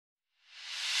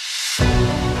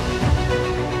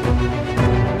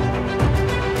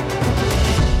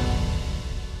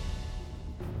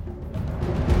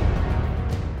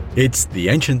It's The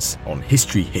Ancients on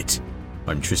History Hit.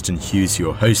 I'm Tristan Hughes,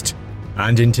 your host,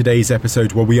 and in today's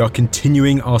episode, we are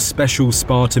continuing our special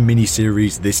Sparta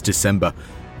mini-series this December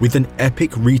with an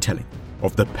epic retelling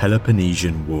of the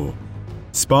Peloponnesian War.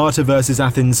 Sparta versus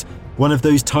Athens, one of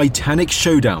those titanic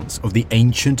showdowns of the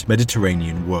ancient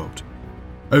Mediterranean world.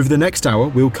 Over the next hour,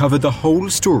 we'll cover the whole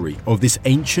story of this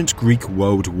ancient Greek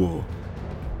world war,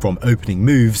 from opening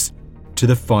moves to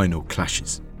the final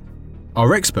clashes.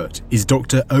 Our expert is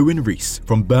Dr. Owen Rees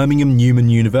from Birmingham Newman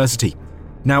University.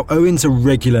 Now, Owen's a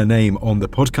regular name on the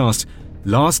podcast.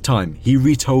 Last time, he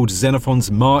retold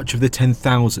Xenophon's March of the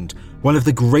 10,000, one of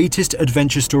the greatest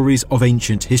adventure stories of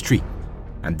ancient history.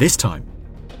 And this time,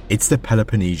 it's the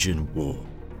Peloponnesian War.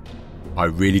 I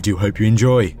really do hope you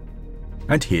enjoy.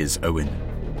 And here's Owen.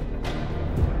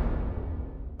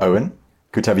 Owen,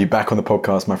 good to have you back on the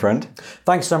podcast, my friend.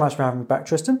 Thanks so much for having me back,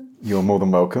 Tristan. You're more than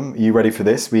welcome. Are you ready for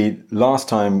this? Last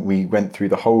time we went through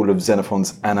the whole of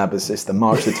Xenophon's Anabasis, the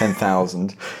March of the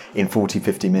 10,000, in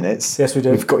 40-50 minutes. Yes, we did.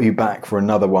 We've got you back for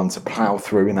another one to plough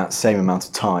through in that same amount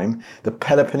of time. The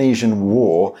Peloponnesian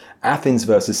War, Athens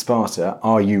versus Sparta.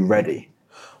 Are you ready?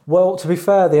 Well, to be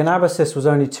fair, the Anabasis was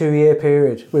only a 2-year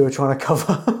period we were trying to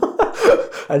cover.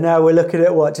 And now we're looking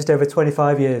at, just over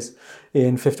 25 years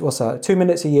in 2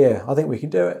 minutes a year. I think we can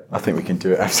do it. I think we can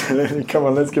do it, absolutely. Come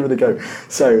on, let's give it a go.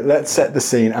 So let's set the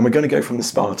scene, and we're going to go from the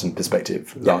Spartan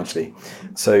perspective, largely.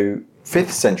 So 5th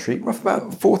century, rough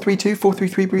about 432,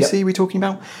 433 BC, we're talking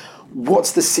about.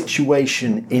 What's the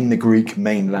situation in the Greek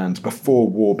mainland before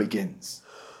war begins?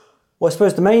 Well, I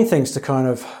suppose the main things to kind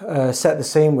of set the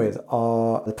scene with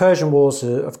are the Persian wars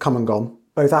have come and gone.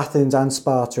 Both Athens and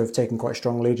Sparta have taken quite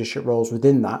strong leadership roles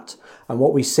within that. And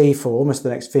what we see for almost the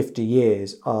next 50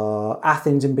 years are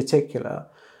Athens in particular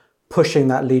pushing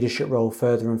that leadership role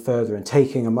further and further and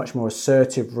taking a much more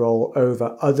assertive role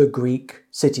over other Greek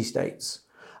city-states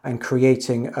and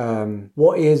creating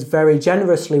what is very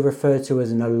generously referred to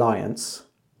as an alliance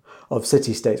of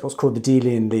city-states, what's called the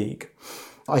Delian League.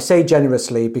 I say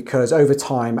generously because over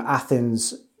time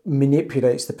Athens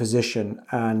manipulates the position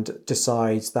and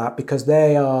decides that because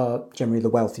they are generally the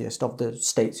wealthiest of the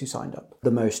states who signed up,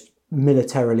 the most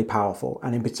militarily powerful,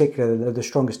 and in particular the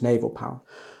strongest naval power.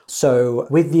 So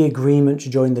with the agreement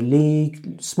to join the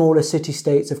league, smaller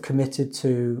city-states have committed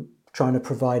to trying to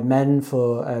provide men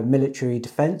for military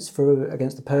defence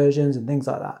against the Persians and things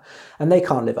like that. And they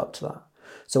can't live up to that.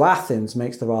 So Athens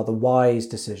makes the rather wise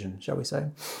decision, shall we say.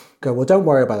 Go, well, don't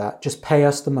worry about that. Just pay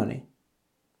us the money.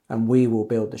 And we will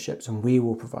build the ships and we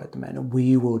will provide the men and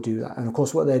we will do that. And of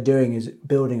course, what they're doing is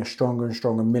building a stronger and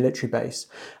stronger military base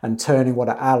and turning what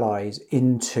are allies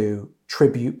into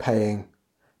tribute-paying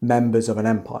members of an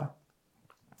empire,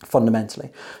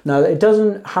 fundamentally. Now, it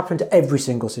doesn't happen to every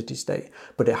single city-state,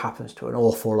 but it happens to an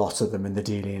awful lot of them in the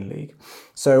Delian League.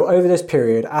 So over this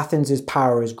period, Athens'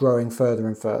 power is growing further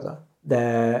and further.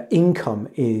 Their income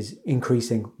is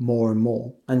increasing more and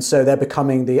more. And so they're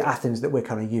becoming the Athens that we're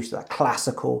kind of used to, that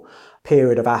classical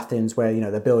period of Athens where,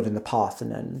 they're building the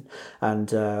Parthenon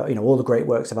and all the great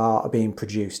works of art are being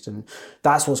produced. And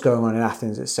that's what's going on in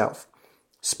Athens itself.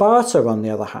 Sparta, on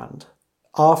the other hand,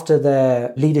 after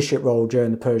their leadership role during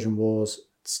the Persian Wars,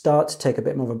 start to take a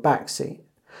bit more of a backseat.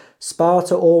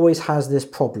 Sparta always has this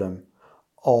problem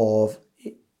of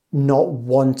not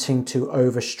wanting to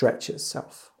overstretch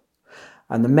itself.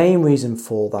 And the main reason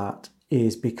for that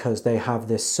is because they have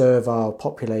this servile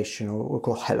population, or what we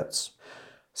call helots.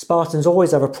 Spartans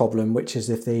always have a problem, which is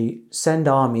if they send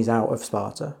armies out of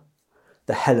Sparta,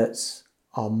 the helots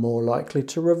are more likely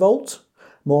to revolt,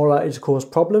 more likely to cause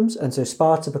problems, and so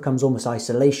Sparta becomes almost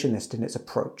isolationist in its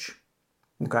approach.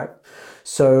 Okay,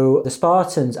 so the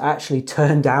Spartans actually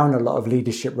turned down a lot of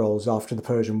leadership roles after the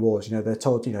Persian Wars. They're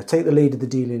told, take the lead of the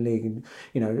Delian League and,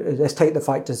 let's take the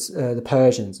fight to the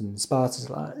Persians. And Sparta's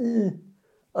like,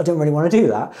 I don't really want to do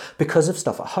that because of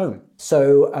stuff at home.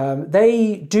 So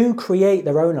they do create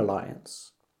their own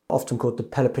alliance, often called the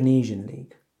Peloponnesian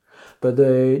League. But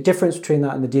the difference between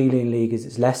that and the Delian League is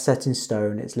it's less set in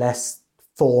stone, it's less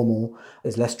formal,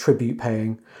 there's less tribute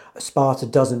paying. Sparta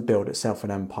doesn't build itself an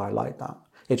empire like that.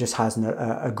 It just has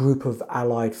a group of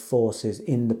allied forces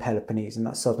in the Peloponnese, in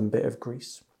that southern bit of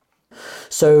Greece.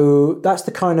 So that's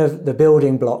the kind of the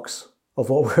building blocks of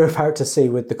what we're about to see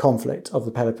with the conflict of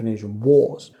the Peloponnesian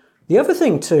Wars. The other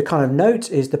thing to kind of note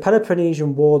is the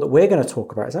Peloponnesian War that we're going to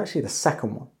talk about is actually the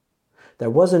second one. There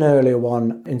was an earlier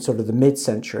one in sort of the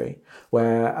mid-century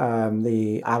where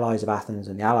the allies of Athens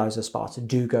and the allies of Sparta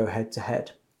do go head to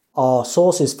head. Our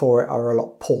sources for it are a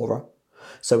lot poorer,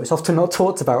 so it's often not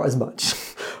talked about as much,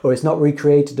 or it's not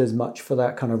recreated as much for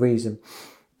that kind of reason.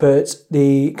 But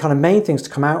the kind of main things to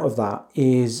come out of that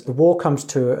is the war comes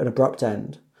to an abrupt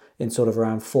end in sort of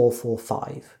around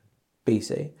 445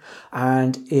 BC,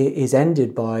 and it is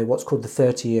ended by what's called the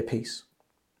 30-year peace.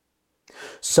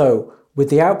 So with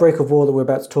the outbreak of war that we're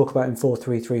about to talk about in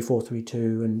 433,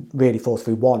 432, and really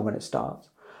 431 when it starts,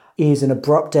 is an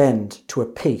abrupt end to a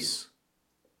peace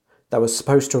that was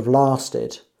supposed to have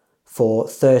lasted for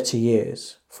 30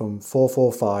 years, from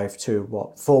 445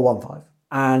 to 415.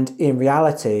 And in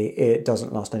reality, it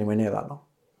doesn't last anywhere near that long.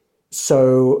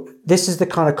 So this is the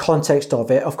kind of context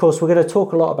of it. Of course, we're going to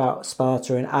talk a lot about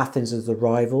Sparta and Athens as the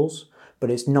rivals,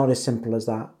 but it's not as simple as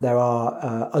that. There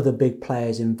are other big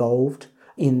players involved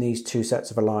in these two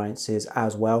sets of alliances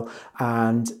as well.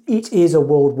 And it is a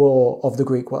world war of the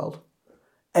Greek world.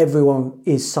 Everyone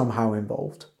is somehow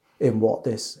involved in what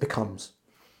this becomes.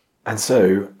 And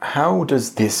so, how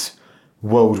does this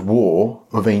world war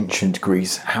of ancient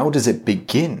Greece, how does it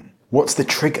begin? What's the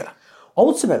trigger?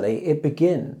 Ultimately, it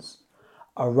begins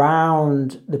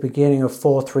around the beginning of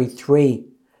 433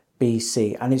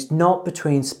 BC, and it's not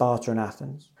between Sparta and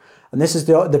Athens. And this is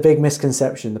the big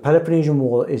misconception. The Peloponnesian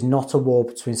War is not a war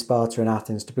between Sparta and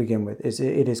Athens to begin with.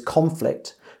 It is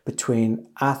conflict between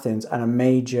Athens and a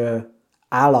major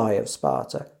ally of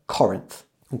Sparta, Corinth.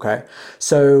 Okay,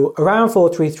 so around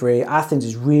 433, Athens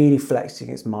is really flexing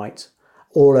its might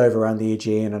all over around the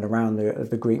Aegean and around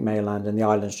the Greek mainland and the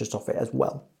islands just off it as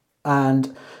well.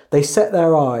 And they set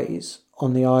their eyes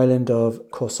on the island of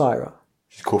Corcyra.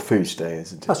 It's Corfu today,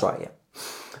 isn't it? That's right, yeah.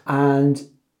 And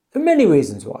there are many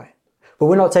reasons why. But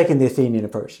we're not taking the Athenian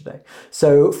approach today.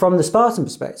 So from the Spartan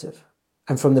perspective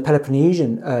and from the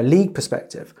Peloponnesian League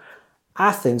perspective,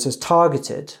 Athens has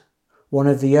targeted one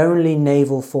of the only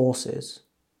naval forces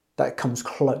that comes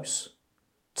close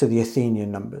to the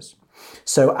Athenian numbers.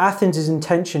 So Athens'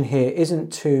 intention here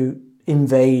isn't to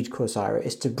invade Corcyra,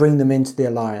 it's to bring them into the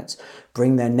alliance,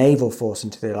 bring their naval force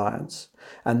into the alliance,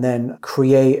 and then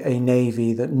create a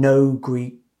navy that no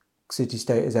Greek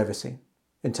city-state has ever seen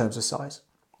in terms of size.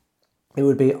 It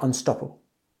would be unstoppable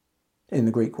in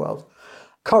the Greek world.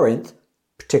 Corinth,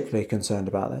 particularly concerned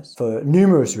about this for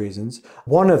numerous reasons.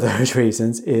 One of those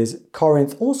reasons is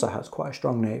Corinth also has quite a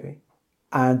strong navy,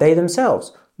 and they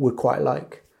themselves would quite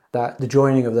like that the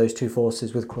joining of those two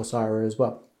forces with Corcyra as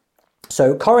well.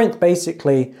 So Corinth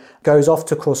basically goes off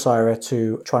to Corcyra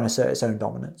to try and assert its own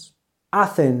dominance.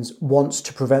 Athens wants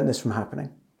to prevent this from happening.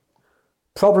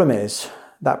 Problem is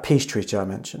that peace treaty I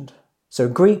mentioned. So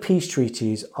Greek peace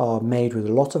treaties are made with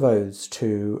a lot of oaths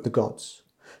to the gods.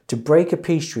 To break a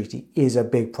peace treaty is a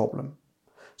big problem.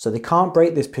 So they can't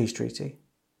break this peace treaty.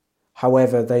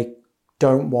 However, they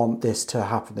don't want this to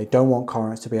happen. They don't want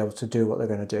Corinth to be able to do what they're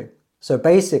going to do. So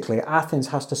basically, Athens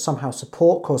has to somehow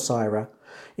support Corcyra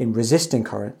in resisting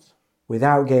Corinth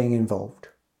without getting involved.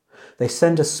 They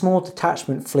send a small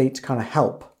detachment fleet to kind of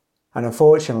help. And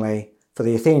unfortunately, for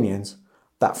the Athenians,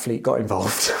 that fleet got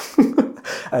involved.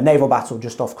 A naval battle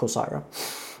just off Corcyra.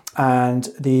 And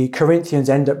the Corinthians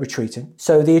end up retreating.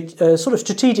 So the sort of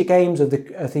strategic aims of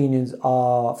the Athenians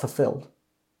are fulfilled,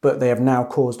 but they have now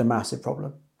caused a massive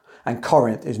problem. And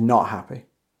Corinth is not happy.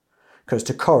 Because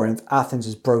to Corinth, Athens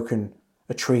has broken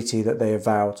a treaty that they have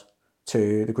vowed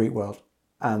to the Greek world.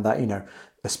 And that,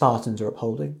 the Spartans are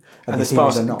upholding, and the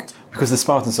Athenians are not. Because the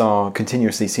Spartans are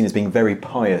continuously seen as being very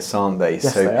pious, aren't they?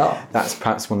 Yes, they are. That's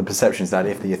perhaps one of the perceptions, that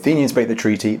if the Athenians break the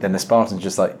treaty, then the Spartans are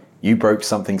just like, you broke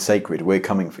something sacred, we're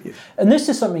coming for you. And this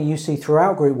is something you see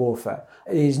throughout Greek warfare.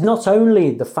 It is not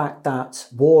only the fact that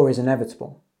war is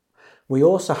inevitable, we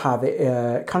also have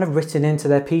it kind of written into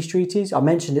their peace treaties. I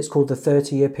mentioned it's called the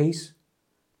 30-year peace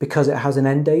because it has an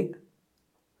end date.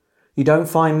 You don't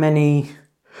find many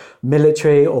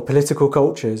military or political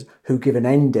cultures who give an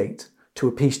end date to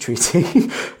a peace treaty.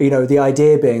 The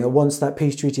idea being that once that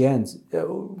peace treaty ends,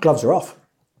 gloves are off.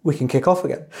 We can kick off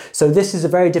again. So this is a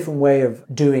very different way of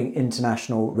doing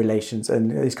international relations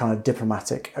and these kind of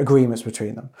diplomatic agreements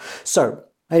between them. So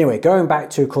anyway, going back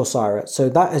to Corcyra, so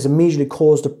that has immediately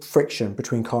caused a friction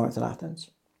between Corinth and Athens.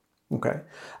 Okay.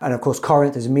 And of course,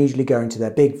 Corinth is immediately going to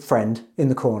their big friend in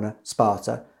the corner,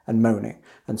 Sparta, and moaning.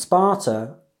 And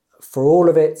Sparta, for all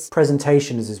of its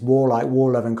presentation as this warlike,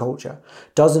 war-loving culture,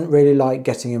 doesn't really like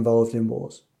getting involved in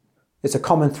wars. It's a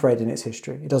common thread in its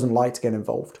history. It doesn't like to get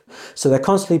involved. So they're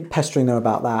constantly pestering them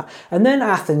about that. And then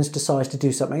Athens decides to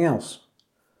do something else,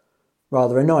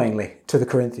 rather annoyingly, to the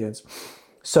Corinthians.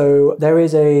 So there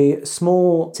is a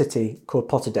small city called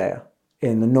Potidaea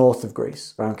in the north of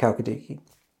Greece, around Chalkidiki.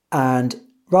 And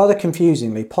rather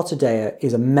confusingly, Potidaea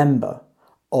is a member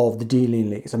of the Delian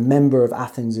League. It's a member of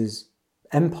Athens'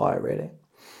 empire, really.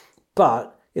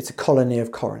 But it's a colony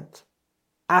of Corinth.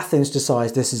 Athens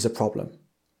decides this is a problem.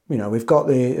 We've got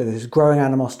this growing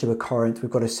animosity with Corinth. We've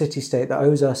got a city-state that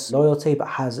owes us loyalty, but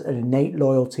has an innate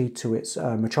loyalty to its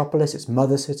metropolis, its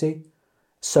mother city.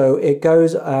 So it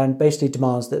goes and basically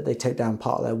demands that they take down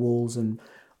part of their walls and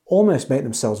almost make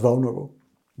themselves vulnerable.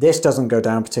 This doesn't go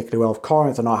down particularly well.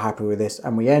 Corinth are not happy with this,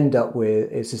 and we end up with,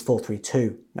 this is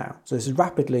 432 now. So this is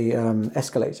rapidly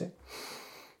escalating.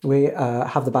 We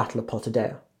have the Battle of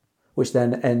Potidaea, which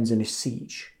then ends in a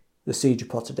siege, the Siege of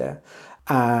Potidaea.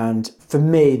 And for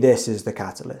me, this is the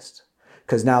catalyst,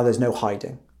 because now there's no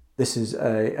hiding. This is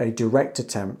a direct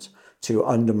attempt to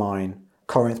undermine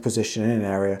Corinth's position in an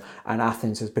area, and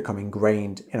Athens has become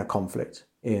ingrained in a conflict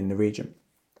in the region.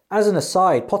 As an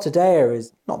aside, Potidaea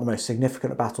is not the most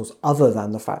significant of battles other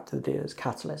than the fact that it is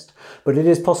catalyst, but it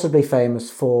is possibly famous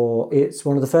for, it's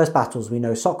one of the first battles we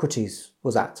know Socrates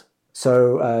was at.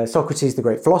 So Socrates, the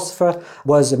great philosopher,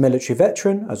 was a military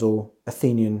veteran, as all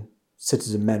Athenian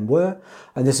citizen men were,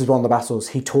 and this is one of the battles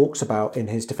he talks about in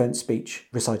his defense speech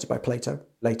recited by Plato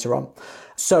later on.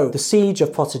 So the siege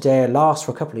of Potidaea lasts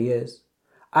for a couple of years.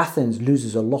 Athens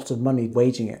loses a lot of money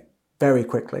waging it very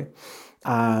quickly,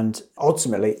 and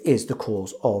ultimately is the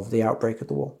cause of the outbreak of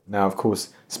the war. Now, of course,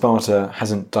 Sparta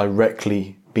hasn't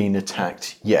directly been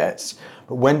attacked yet,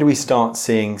 but when do we start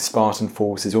seeing Spartan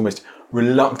forces almost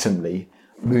reluctantly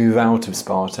move out of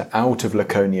Sparta, out of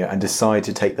Laconia, and decide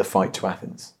to take the fight to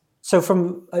Athens? So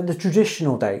from the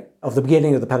traditional date of the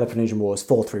beginning of the Peloponnesian War is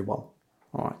 431.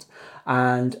 All right.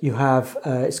 And you have,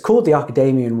 it's called the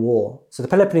Archidamian War. So the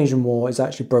Peloponnesian War is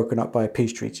actually broken up by a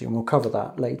peace treaty, and we'll cover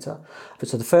that later. But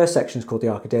so the first section is called the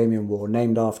Archidamian War,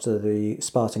 named after the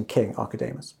Spartan king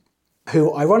Archidamus,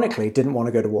 who ironically didn't want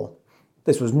to go to war.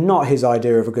 This was not his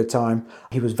idea of a good time.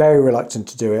 He was very reluctant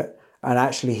to do it. And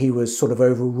actually he was sort of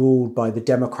overruled by the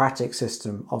democratic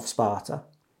system of Sparta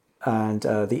and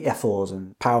the ephors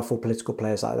and powerful political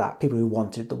players like that, people who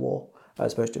wanted the war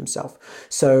as opposed to himself.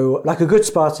 So like a good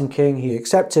Spartan king, he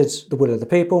accepted the will of the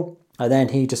people, and then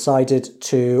he decided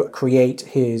to create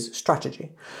his strategy.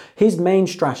 His main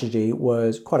strategy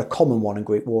was quite a common one in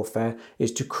Greek warfare,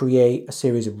 is to create a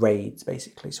series of raids,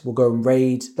 basically. So we'll go and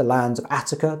raid the lands of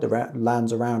Attica, the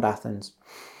lands around Athens,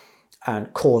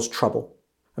 and cause trouble,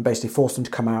 and basically force them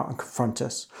to come out and confront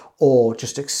us, or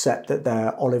just accept that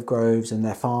their olive groves and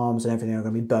their farms and everything are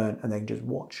going to be burnt and they can just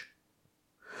watch.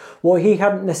 What he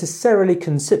hadn't necessarily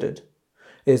considered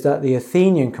is that the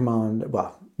Athenian commander,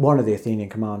 well, one of the Athenian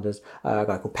commanders, a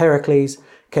guy called Pericles,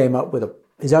 came up with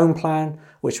his own plan,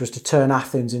 which was to turn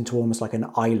Athens into almost like an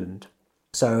island.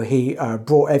 So he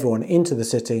brought everyone into the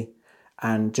city,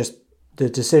 and just the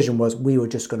decision was, we were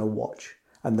just going to watch.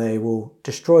 And they will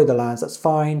destroy the lands, that's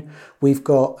fine. We've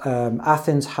got,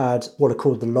 Athens had what are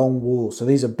called the long walls. So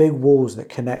these are big walls that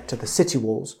connect to the city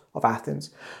walls of Athens,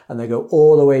 and they go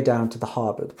all the way down to the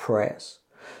harbour, the Piraeus.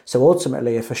 So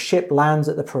ultimately, if a ship lands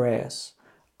at the Piraeus,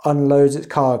 unloads its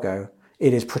cargo,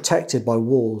 it is protected by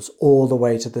walls all the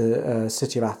way to the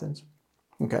city of Athens.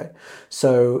 Okay,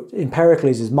 so in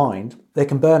Pericles' mind, they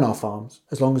can burn our farms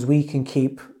as long as we can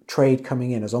keep trade coming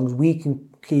in, as long as we can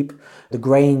keep the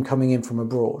grain coming in from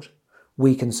abroad,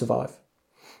 we can survive.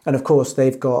 And of course,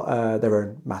 they've got their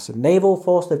own massive naval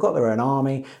force, they've got their own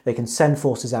army, they can send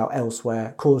forces out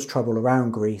elsewhere, cause trouble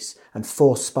around Greece, and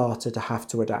force Sparta to have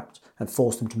to adapt, and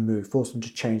force them to move, force them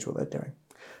to change what they're doing.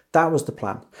 That was the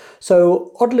plan.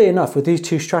 So oddly enough, with these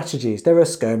two strategies, there are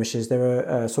skirmishes, there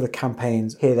are sort of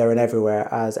campaigns here, there and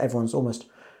everywhere, as everyone's almost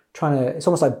trying to, it's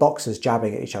almost like boxers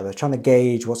jabbing at each other, trying to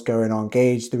gauge what's going on,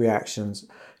 gauge the reactions,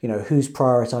 who's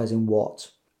prioritizing what.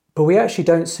 But we actually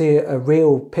don't see a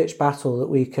real pitched battle that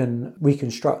we can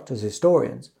reconstruct as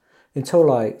historians until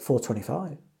like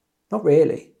 425. Not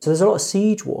really. So there's a lot of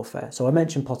siege warfare. So I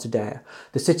mentioned Potidaea,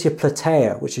 the city of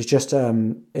Plataea, which is just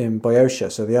in Boeotia,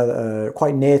 so the other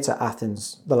quite near to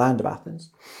Athens, the land of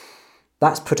Athens.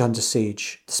 That's put under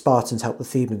siege. The Spartans help the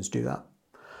Thebans do that.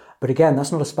 But again,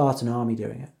 that's not a Spartan army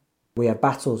doing it. We have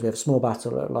battles. We have a small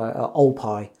battle at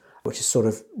Olpai, which is sort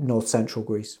of north-central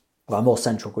Greece, well, more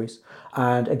central Greece.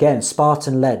 And again,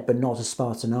 Spartan-led, but not a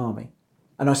Spartan army.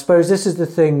 And I suppose this is the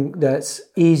thing that's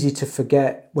easy to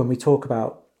forget when we talk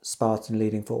about Spartan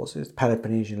leading forces, the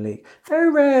Peloponnesian League.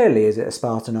 Very rarely is it a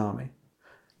Spartan army.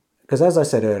 Because as I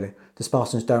said earlier, the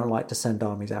Spartans don't like to send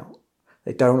armies out.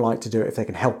 They don't like to do it if they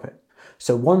can help it.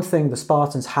 So one thing the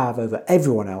Spartans have over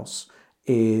everyone else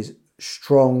is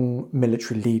strong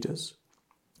military leaders,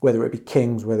 whether it be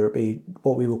kings, whether it be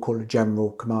what we will call a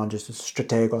general, commanders, the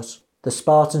strategos. The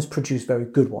Spartans produce very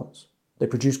good ones. They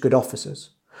produce good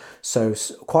officers. So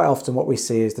quite often what we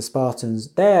see is the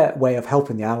Spartans, their way of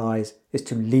helping the allies is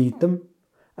to lead them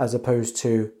as opposed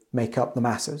to make up the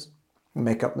masses,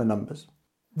 make up the numbers.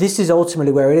 This is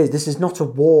ultimately where it is. This is not a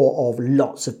war of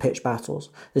lots of pitched battles.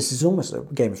 This is almost a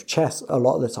game of chess a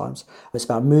lot of the times. It's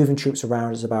about moving troops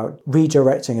around. It's about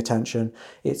redirecting attention.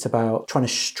 It's about trying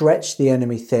to stretch the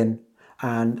enemy thin.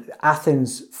 And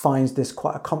Athens finds this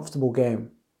quite a comfortable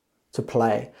game to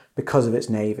play because of its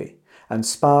navy. And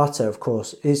Sparta, of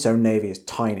course, its own navy is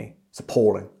tiny. It's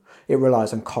appalling. It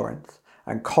relies on Corinth.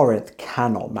 And Corinth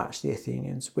cannot match the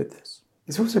Athenians with this.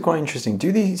 It's also quite interesting.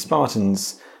 Do the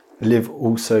Spartans live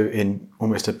also in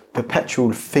almost a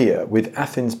perpetual fear, with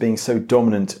Athens being so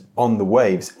dominant on the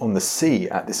waves, on the sea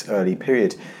at this early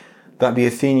period, that the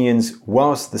Athenians,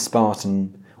 whilst the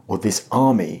Spartan or this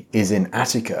army is in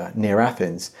Attica near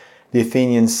Athens, the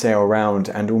Athenians sail around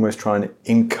and almost try and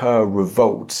incur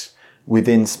revolt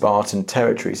within Spartan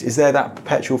territories? Is there that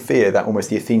perpetual fear that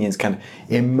almost the Athenians can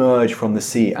emerge from the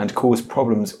sea and cause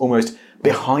problems almost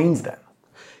behind them?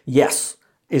 Yes,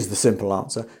 is the simple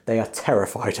answer. They are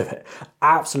terrified of it.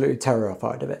 Absolutely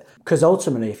terrified of it. Because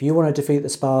ultimately, if you want to defeat the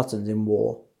Spartans in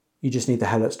war, you just need the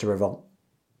Helots to revolt.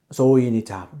 That's all you need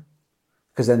to happen.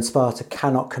 Because then Sparta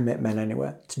cannot commit men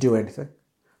anywhere to do anything.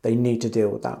 They need to deal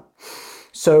with that.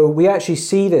 So we actually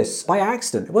see this by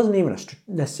accident. It wasn't even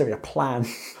necessarily a plan.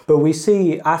 But we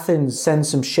see Athens send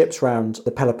some ships round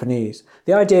the Peloponnese.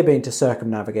 The idea being to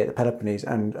circumnavigate the Peloponnese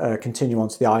and continue on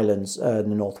to the islands in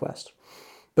the northwest.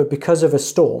 But because of a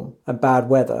storm and bad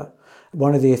weather,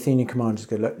 one of the Athenian commanders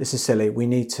goes, look, this is silly. We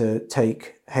need to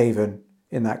take haven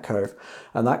in that cove.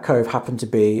 And that cove happened to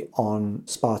be on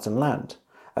Spartan land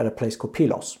at a place called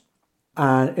Pylos.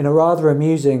 And in a rather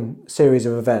amusing series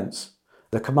of events,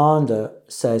 the commander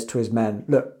says to his men,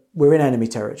 look, we're in enemy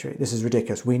territory. This is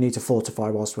ridiculous. We need to fortify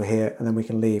whilst we're here, and then we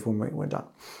can leave when we're done.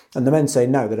 And the men say,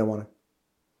 no, they don't want to.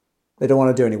 They don't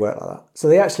want to do any work like that. So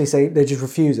they actually say, they just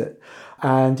refuse it.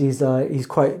 And he's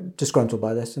quite disgruntled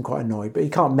by this and quite annoyed, but he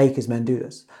can't make his men do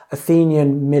this.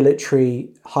 Athenian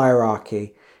military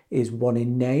hierarchy is one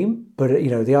in name, but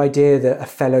the idea that a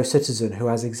fellow citizen who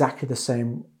has exactly the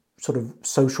same sort of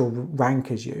social rank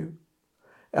as you,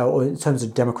 or in terms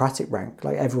of democratic rank,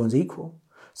 like everyone's equal.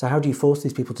 So how do you force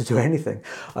these people to do anything?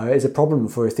 Is a problem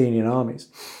for Athenian armies.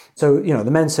 So,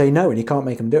 the men say no, and you can't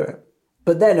make them do it.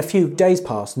 But then a few days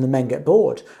pass and the men get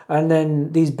bored. And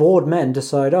then these bored men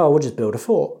decide, we'll just build a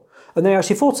fort. And they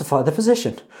actually fortify the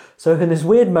position. So in this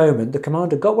weird moment, the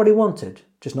commander got what he wanted,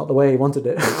 just not the way he wanted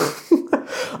it.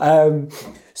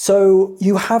 So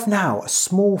you have now a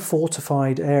small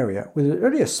fortified area with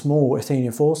only a small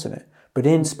Athenian force in it, but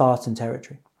in Spartan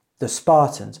territory. The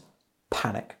Spartans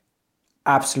panic,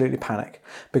 absolutely panic,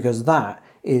 because that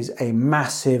is a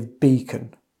massive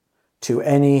beacon to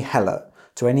any Helot,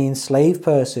 to any enslaved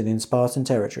person in Spartan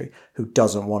territory who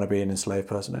doesn't want to be an enslaved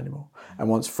person anymore and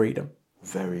wants freedom.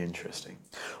 Very interesting.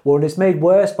 Well, and it's made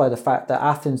worse by the fact that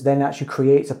Athens then actually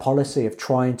creates a policy of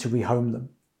trying to rehome them.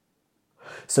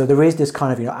 So there is this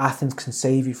kind of, Athens can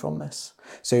save you from this.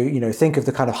 So, think of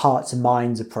the kind of hearts and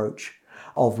minds approach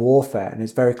of warfare, and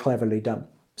it's very cleverly done.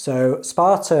 So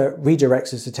Sparta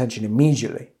redirects its attention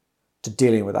immediately to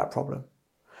dealing with that problem.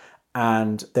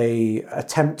 And they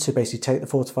attempt to basically take the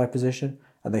fortified position,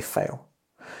 and they fail.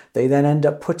 They then end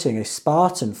up putting a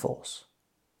Spartan force,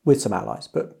 with some allies,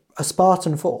 but a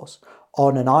Spartan force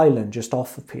on an island just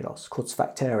off of Pylos called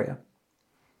Sphacteria.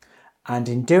 And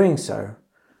in doing so,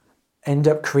 end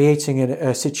up creating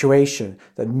a situation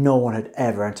that no one had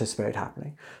ever anticipated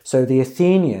happening. So the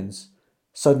Athenians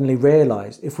suddenly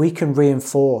realize, if we can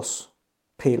reinforce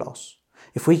Pylos,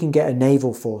 if we can get a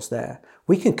naval force there,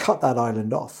 we can cut that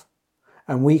island off.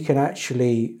 And we can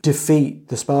actually defeat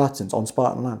the Spartans on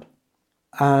Spartan land.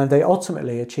 And they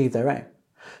ultimately achieve their aim.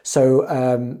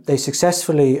 So they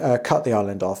successfully cut the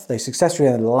island off. They successfully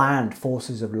land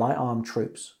forces of light armed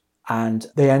troops. And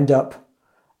they end up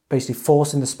basically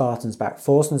forcing the Spartans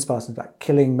back,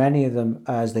 killing many of them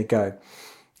as they go.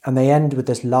 And they end with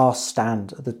this last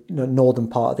stand at the northern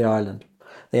part of the island.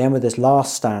 They end with this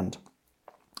last stand.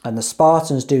 And the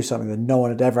Spartans do something that no one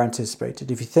had ever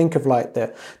anticipated. If you think of like the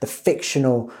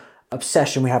fictional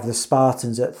obsession we have with the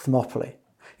Spartans at Thermopylae,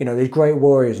 these great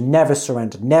warriors never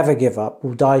surrender, never give up,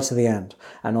 will die to the end.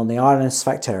 And on the island of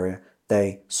Sphacteria,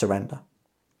 they surrender.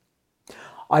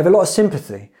 I have a lot of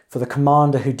sympathy for the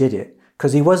commander who did it,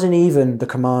 because he wasn't even the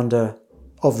commander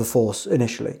of the force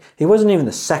initially. He wasn't even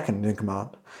the second in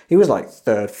command. He was like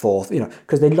third, fourth,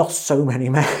 because they lost so many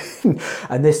men.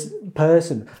 And this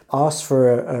person asked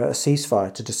for a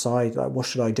ceasefire to decide, like, what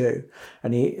should I do?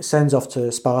 And he sends off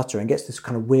to Sparta and gets this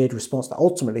kind of weird response that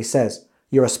ultimately says,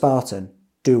 you're a Spartan,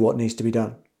 do what needs to be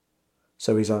done.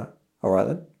 So he's like, all right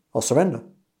then, I'll surrender.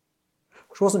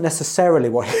 Which wasn't necessarily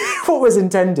what was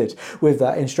intended with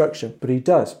that instruction, but he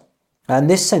does. And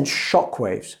this sent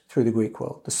shockwaves through the Greek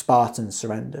world. The Spartans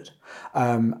surrendered.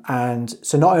 And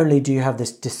so not only do you have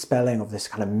this dispelling of this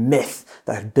kind of myth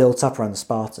that had built up around the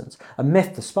Spartans, a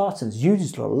myth the Spartans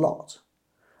used a lot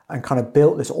and kind of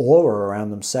built this aura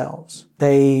around themselves.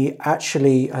 They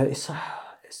actually, it's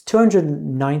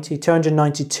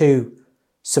 292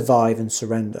 survive and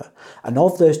surrender. And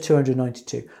of those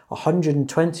 292,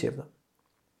 120 of them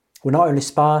were not only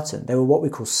Spartan, they were what we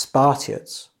call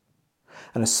Spartiates.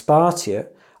 And a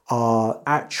Spartiate are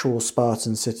actual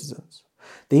Spartan citizens.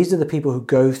 These are the people who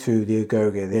go through the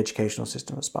agoge, the educational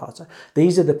system of Sparta.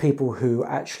 These are the people who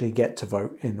actually get to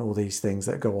vote in all these things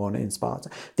that go on in Sparta.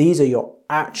 These are your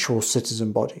actual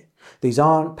citizen body. These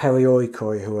aren't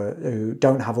perioikoi who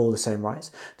don't have all the same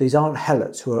rights. These aren't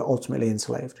helots who are ultimately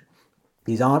enslaved.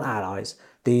 These aren't allies.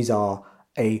 These are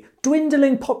a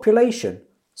dwindling population,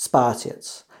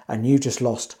 Spartiates, and you just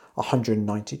lost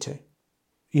 192.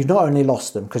 You've not only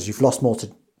lost them because you've lost more to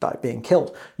being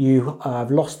killed, you have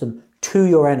lost them to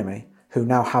your enemy, who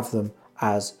now have them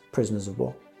as prisoners of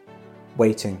war,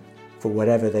 waiting for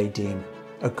whatever they deem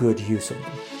a good use of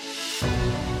them.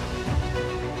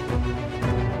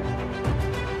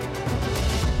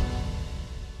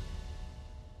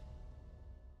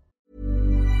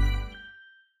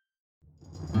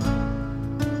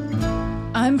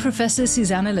 I'm Professor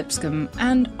Susanna Lipscomb,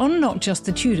 and on Not Just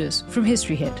the Tudors from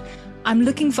History Hit, I'm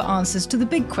looking for answers to the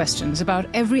big questions about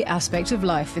every aspect of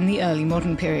life in the early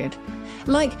modern period.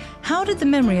 Like, how did the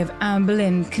memory of Anne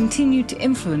Boleyn continue to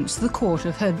influence the court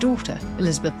of her daughter,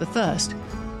 Elizabeth I?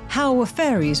 How were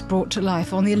fairies brought to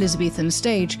life on the Elizabethan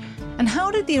stage? And how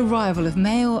did the arrival of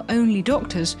male-only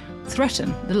doctors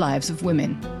threaten the lives of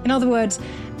women? In other words,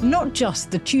 not just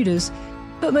the Tudors,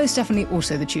 but most definitely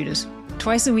also the Tudors.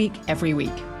 Twice a week, every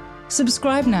week.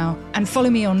 Subscribe now and follow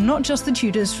me on Not Just the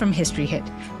Tudors from History Hit,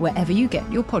 wherever you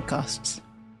get your podcasts.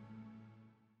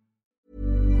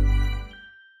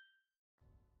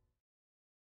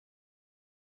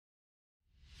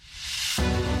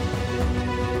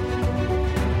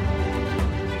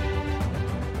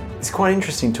 It's quite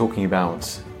interesting talking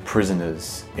about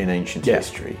prisoners in ancient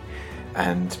history,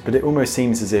 but it almost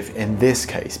seems as if in this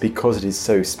case, because it is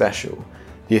so special,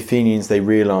 the Athenians, they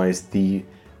realised the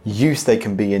use they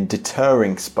can be in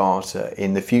deterring Sparta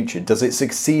in the future. Does it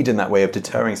succeed in that way of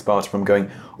deterring Sparta from going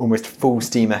almost full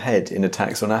steam ahead in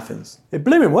attacks on Athens? It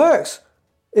blooming works.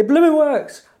 It blooming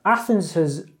works. Athens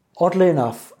has, oddly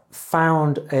enough,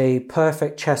 found a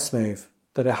perfect chess move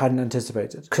that it hadn't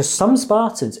anticipated. Because some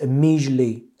Spartans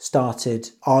immediately started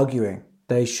arguing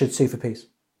they should sue for peace.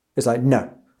 It's like,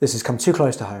 no, this has come too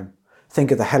close to home.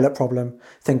 Think of the helot problem,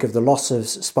 think of the loss of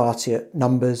Spartiate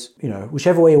numbers,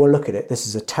 whichever way you will look at it, this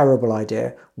is a terrible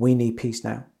idea. We need peace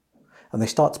now. And they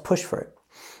start to push for it.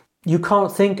 You can't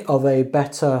think of a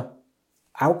better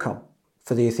outcome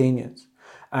for the Athenians.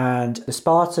 And the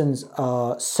Spartans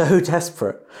are so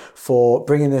desperate for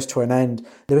bringing this to an end.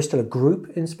 There is still a group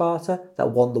in Sparta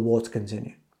that want the war to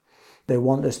continue. They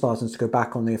want the Spartans to go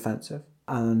back on the offensive.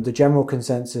 And the general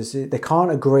consensus is they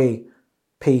can't agree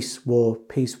peace, war.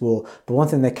 But one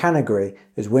thing they can agree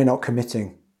is we're not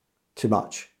committing too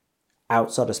much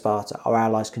outside of Sparta. Our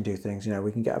allies can do things,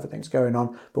 we can get other things going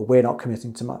on, but we're not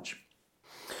committing too much.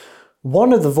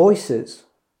 One of the voices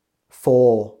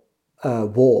for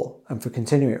war and for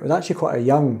continuing it was actually quite a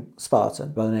young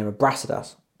Spartan by the name of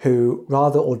Brasidas, who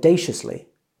rather audaciously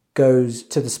goes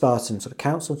to the Spartan sort of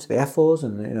council, to the ephors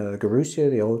and the Gerousia,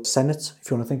 the old senate,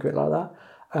 if you want to think of it like that,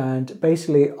 and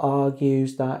basically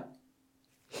argues that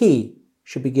he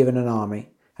should be given an army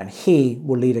and he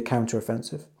will lead a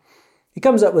counter-offensive. He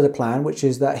comes up with a plan, which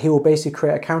is that he will basically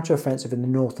create a counter-offensive in the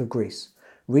north of Greece,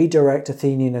 redirect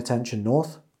Athenian attention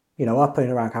north, up and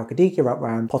around Chalcidice, up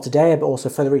around Potidaea, but also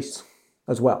further east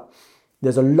as well.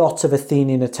 There's a lot of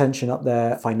Athenian attention up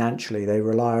there financially. They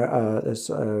rely, there's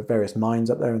various mines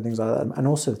up there and things like that, and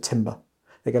also the timber.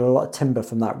 They get a lot of timber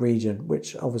from that region,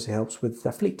 which obviously helps with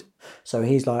their fleet. So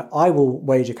he's like, I will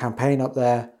wage a campaign up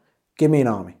there, give me an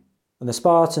army. And the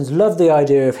Spartans loved the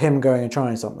idea of him going and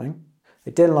trying something.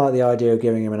 They didn't like the idea of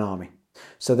giving him an army.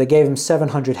 So they gave him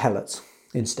 700 helots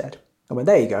instead. And went,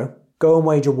 there you go and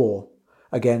wage a war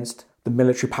against the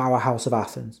military powerhouse of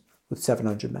Athens with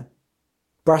 700 men.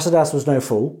 Brasidas was no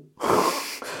fool.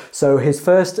 So his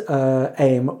first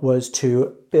aim was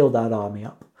to build that army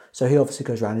up. So he obviously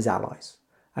goes around his allies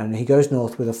and he goes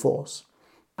north with a force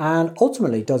and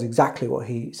ultimately does exactly what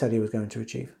he said he was going to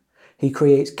achieve. He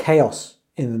creates chaos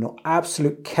in the north,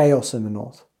 absolute chaos in the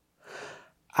north.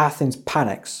 Athens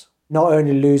panics not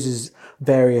only loses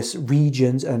various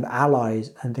regions and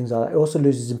allies and things like that, it also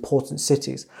loses important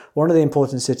cities. One of the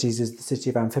important cities is the city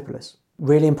of Amphipolis.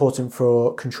 Really important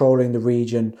for controlling the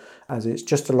region, as it's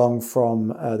just along from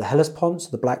the Hellespont, so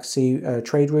the Black Sea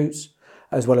trade routes,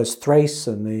 as well as Thrace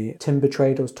and the timber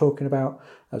trade I was talking about,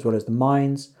 as well as the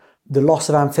mines. The loss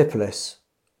of Amphipolis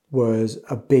was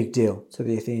a big deal to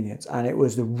the Athenians, and it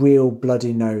was the real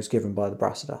bloody nose given by the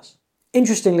Brasidas.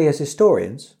 Interestingly, as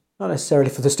historians, not necessarily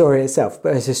for the story itself,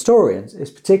 but as historians,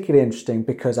 it's particularly interesting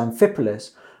because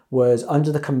Amphipolis was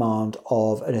under the command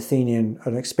of an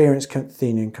experienced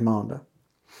Athenian commander.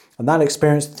 And that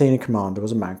experienced Athenian commander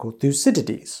was a man called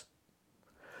Thucydides,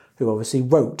 who obviously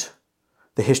wrote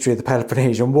the history of the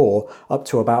Peloponnesian War up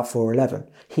to about 411.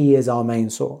 He is our main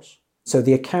source. So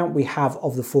the account we have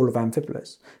of the fall of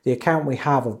Amphipolis, the account we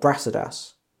have of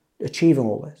Brasidas achieving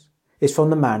all this, is from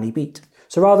the man he beat.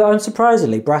 So rather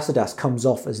unsurprisingly, Brasidas comes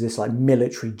off as this like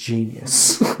military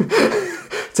genius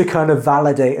to kind of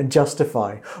validate and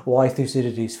justify why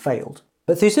Thucydides failed.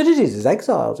 But Thucydides is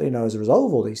exiled, as a result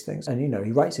of all these things. And,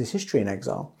 he writes his history in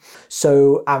exile.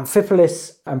 So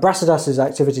Amphipolis and Brasidas'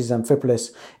 activities in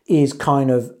Amphipolis is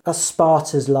kind of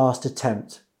Sparta's last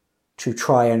attempt to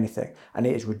try anything. And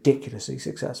it is ridiculously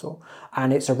successful.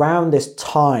 And it's around this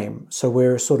time, so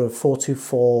we're sort of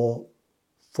 424,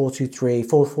 423,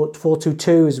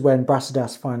 422 is when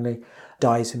Brasidas finally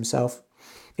dies himself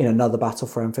in another battle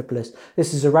for Amphipolis.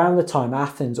 This is around the time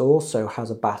Athens also has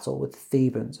a battle with the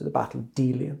Thebans at the Battle of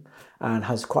Delium and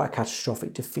has quite a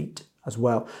catastrophic defeat as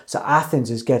well. So Athens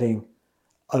is getting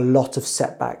a lot of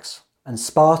setbacks, and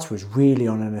Sparta is really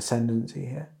on an ascendancy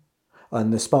here.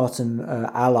 And the Spartan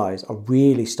allies are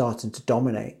really starting to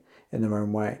dominate in their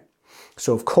own way.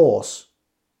 So of course,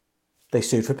 they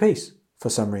sued for peace for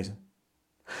some reason.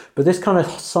 But this kind of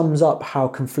sums up how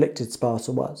conflicted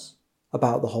Sparta was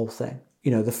about the whole thing.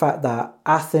 The fact that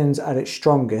Athens at its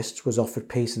strongest was offered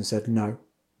peace and said no.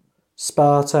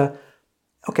 Sparta,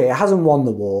 okay, it hasn't won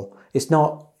the war. It's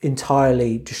not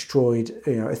entirely destroyed,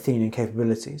 Athenian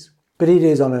capabilities, but it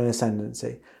is on an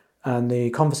ascendancy. And the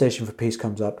conversation for peace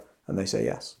comes up and they say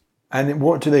yes. And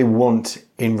what do they want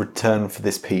in return for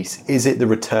this peace? Is it the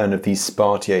return of these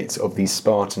Spartiates, of these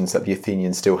Spartans that the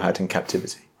Athenians still had in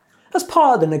captivity? As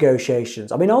part of the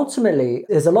negotiations, ultimately,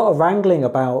 there's a lot of wrangling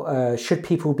about should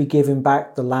people be giving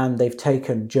back the land they've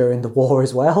taken during the war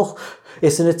as well.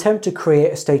 It's an attempt to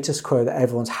create a status quo that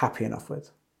everyone's happy enough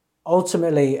with.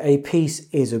 Ultimately, a peace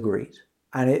is agreed,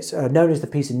 and it's known as the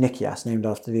Peace of Nicias, named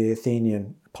after the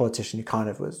Athenian politician who kind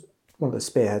of was one of the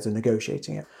spearheads of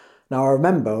negotiating it. Now, I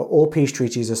remember all peace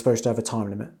treaties are supposed to have a time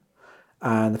limit,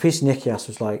 and the Peace of Nicias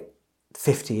was like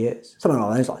 50 years, something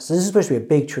along those lines. So this is supposed to be a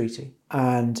big treaty,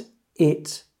 and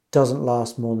it doesn't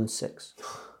last more than 6.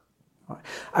 Right.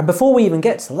 And before we even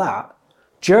get to that,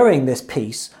 during this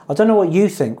peace, I don't know what you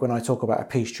think when I talk about a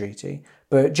peace treaty,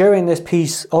 but during this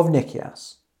peace of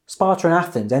Nicias, Sparta and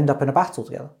Athens end up in a battle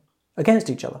together against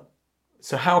each other.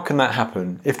 So how can that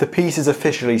happen? If the peace is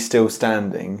officially still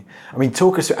standing,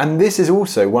 talk us through, and this is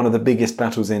also one of the biggest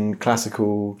battles in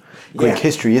classical Greek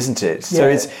history, isn't it? So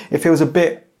it feels a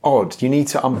bit odd. You need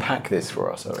to unpack this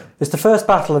for us, Owen. It's the first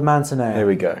battle of Mantinea. There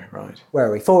we go, right. Where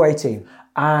are we? 418.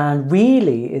 And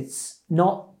really, it's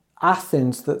not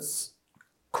Athens that's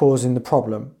causing the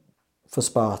problem for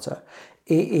Sparta.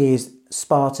 It is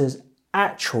Sparta's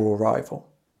actual rival.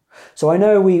 So I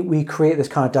know we create this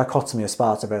kind of dichotomy of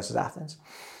Sparta versus Athens.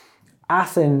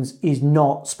 Athens is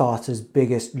not Sparta's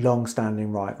biggest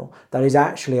long-standing rival. That is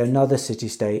actually another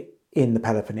city-state in the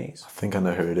Peloponnese. I think I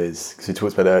know who it is, because we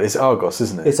talked about it. It's Argos,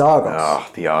 isn't it? It's Argos. Ah,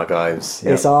 the Argives.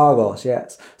 Yep. It's Argos,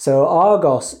 yes. So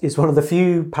Argos is one of the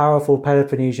few powerful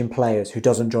Peloponnesian players who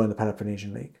doesn't join the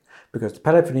Peloponnesian League, because the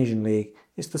Peloponnesian League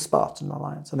is the Spartan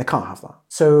alliance, and they can't have that.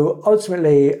 So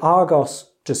ultimately, Argos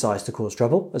decides to cause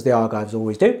trouble, as the Argives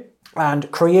always do,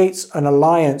 and creates an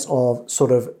alliance of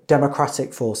sort of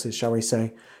democratic forces, shall we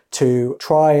say, to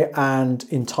try and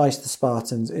entice the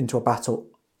Spartans into a battle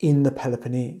in the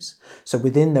Peloponnese, so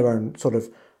within their own sort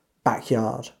of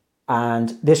backyard.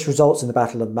 And this results in the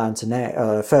Battle of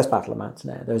Mantinea, first Battle of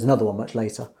Mantinea. There's another one much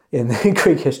later in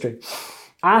Greek history.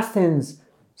 Athens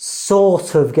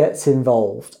sort of gets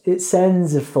involved. It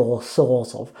sends a force,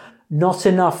 sort of. Not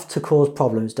enough to cause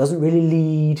problems, doesn't really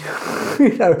lead.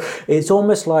 It's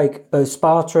almost like both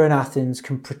Sparta and Athens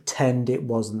can pretend it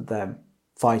wasn't them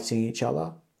fighting each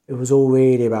other. It was all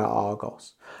really about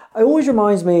Argos. It always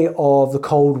reminds me of the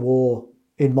Cold War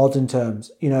in modern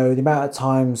terms. The amount of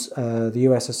times the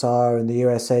USSR and the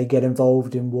USA get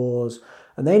involved in wars,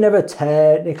 and they never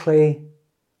technically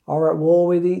are at war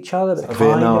with each other. But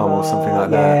Vietnam or something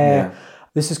like that. Yeah.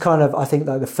 This is kind of, I think,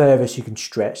 like the furthest you can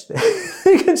stretch this.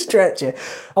 You can stretch it.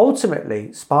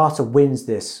 Ultimately, Sparta wins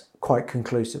this quite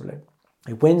conclusively.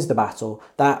 It wins the battle.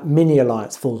 That mini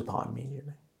alliance falls apart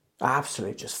immediately.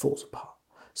 Absolutely just falls apart.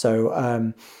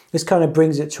 So this kind of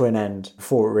brings it to an end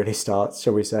before it really starts,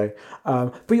 shall we say.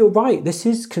 But you're right, this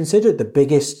is considered the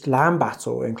biggest land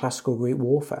battle in classical Greek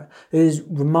warfare. There's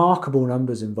remarkable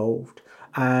numbers involved,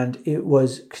 and it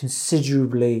was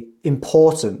considerably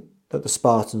important that the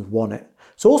Spartans won it.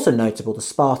 It's also notable the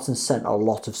Spartans sent a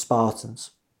lot of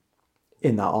Spartans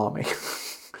in that army.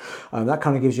 That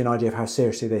kind of gives you an idea of how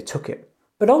seriously they took it.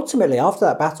 But ultimately, after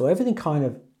that battle, everything kind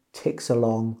of ticks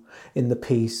along in the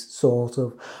peace, sort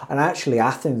of. And actually,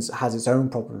 Athens has its own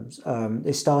problems.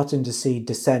 It's starting to see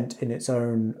dissent in its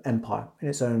own empire, in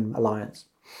its own alliance.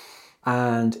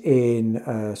 And in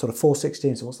sort of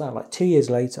 416, so what's that, like 2 years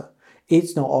later,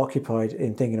 it's not occupied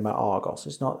in thinking about Argos.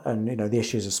 It's not, and the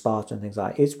issues of Sparta and things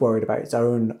like that. It's worried about its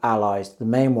own allies, the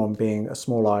main one being a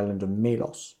small island of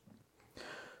Melos.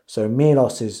 So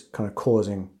Melos is kind of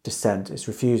causing dissent. It's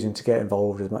refusing to get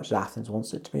involved as much as Athens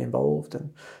wants it to be involved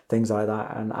and things like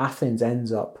that. And Athens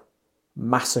ends up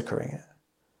massacring it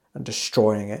and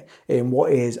destroying it in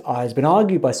what has been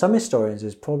argued by some historians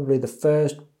is probably the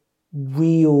first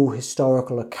real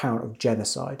historical account of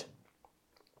genocide,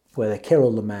 where they kill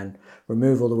all the men,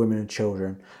 remove all the women and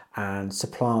children, and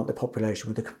supplant the population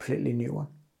with a completely new one.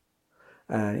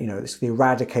 And, it's the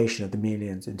eradication of the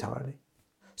Melians entirely.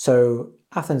 So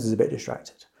Athens is a bit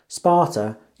distracted.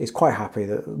 Sparta is quite happy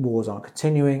that wars aren't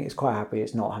continuing. It's quite happy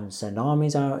it's not having to send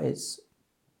armies out. It's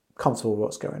comfortable with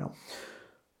what's going on.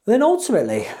 Then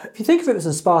ultimately, if you think of it as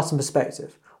a Spartan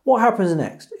perspective, what happens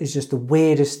next is just the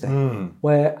weirdest thing,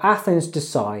 where Athens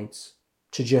decides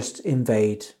to just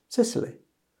invade Sicily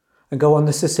and go on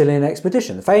the Sicilian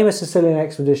expedition. The famous Sicilian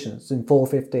expeditions in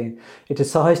 415. It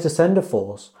decides to send a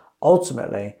force,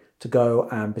 ultimately, to go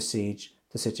and besiege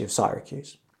the city of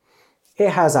Syracuse.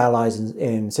 It has allies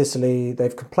in Sicily.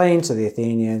 They've complained to the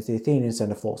Athenians. The Athenians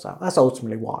send a force out. That's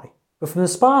ultimately why. But from the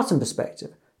Spartan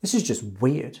perspective, this is just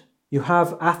weird. You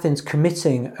have Athens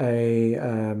committing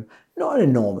not an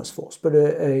enormous force, but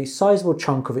a sizable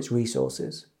chunk of its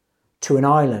resources to an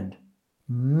island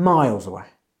miles away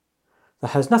that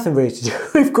has nothing really to do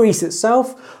with Greece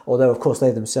itself, although of course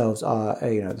they themselves are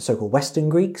the so-called Western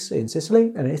Greeks in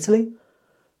Sicily and Italy.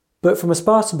 But from a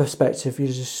Spartan perspective,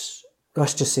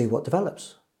 let's just see what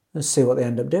develops. Let's see what they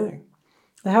end up doing.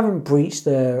 They haven't breached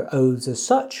their oaths as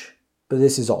such, but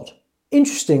this is odd.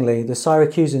 Interestingly, the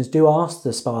Syracusans do ask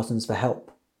the Spartans for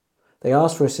help. They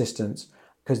ask for assistance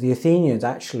because the Athenians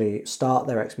actually start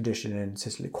their expedition in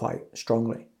Sicily quite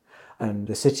strongly, and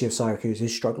the city of Syracuse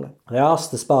is struggling. They ask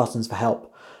the Spartans for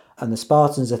help, and the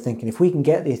Spartans are thinking, if we can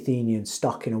get the Athenians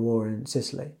stuck in a war in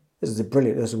Sicily, this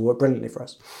will work brilliantly for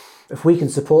us. If we can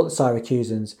support the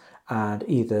Syracusans and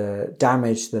either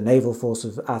damage the naval force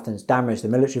of Athens, damage the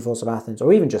military force of Athens,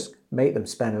 or even just make them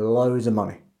spend loads of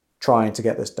money trying to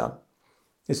get this done.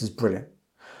 This is brilliant.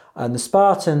 And the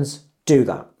Spartans do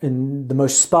that in the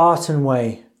most Spartan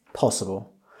way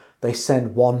possible. They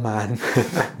send one man.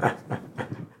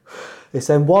 They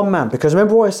send one man, because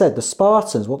remember what I said,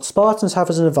 what the Spartans have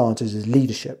as an advantage is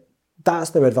leadership. That's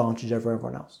their advantage over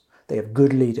everyone else. They have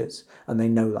good leaders, and they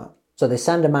know that. So they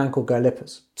send a man called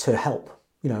Gylippus to help,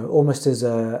 almost as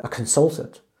a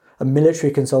consultant, a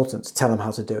military consultant, to tell them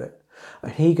how to do it.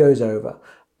 And he goes over.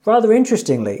 Rather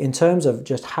interestingly, in terms of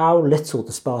just how little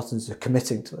the Spartans are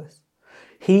committing to this,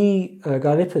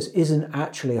 Gylippus isn't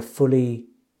actually a fully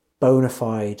bona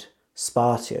fide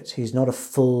Spartiate. He's not a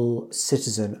full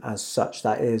citizen as such.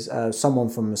 That is someone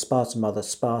from a Spartan mother,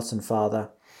 Spartan father,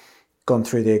 gone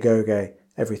through the agoge,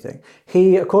 everything.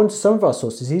 He, according to some of our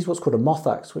sources, he's what's called a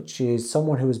Mothax, which is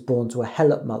someone who was born to a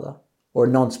Helot mother or a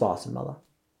non-Spartan mother.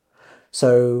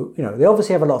 So, they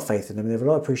obviously have a lot of faith in him. They have a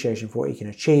lot of appreciation for what he can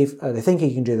achieve. They think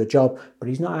he can do the job, but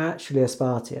he's not actually a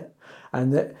Spartiate.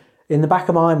 And in the back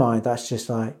of my mind, that's just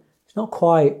like, it's not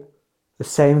quite the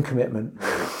same commitment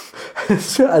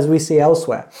as we see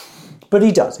elsewhere. But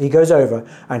he does. He goes over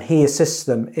and he assists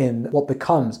them in what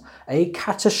becomes a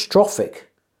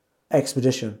catastrophic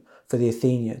expedition for the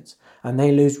Athenians. And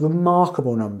they lose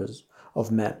remarkable numbers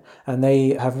of men. And they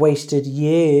have wasted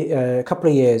a couple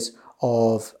of years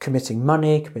of committing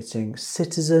money, committing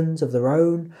citizens of their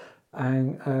own,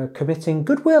 and committing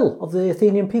goodwill of the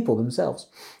Athenian people themselves.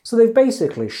 So they've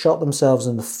basically shot themselves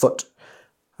in the foot.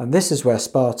 And this is where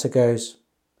Sparta goes,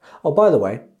 oh, by the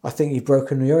way, I think you've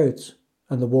broken your oaths,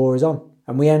 and the war is on.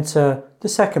 And we enter the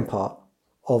second part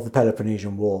of the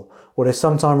Peloponnesian War, what is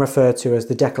sometimes referred to as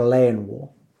the Decelean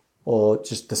War, or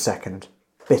just the second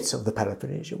bit of the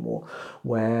Peloponnesian War,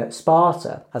 where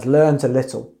Sparta has learned a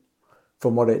little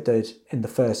from what it did in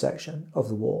the first section of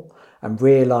the war and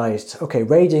realised, okay,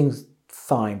 raiding's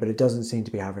fine, but it doesn't seem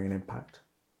to be having an impact.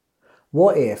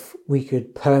 What if we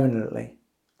could permanently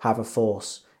have a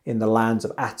force in the lands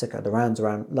of Attica, the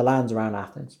lands around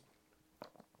Athens?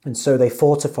 And so they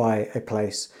fortify a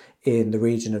place in the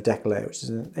region of Decelea, which is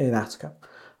in Attica,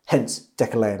 hence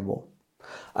Decelean War.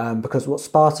 Because what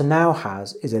Sparta now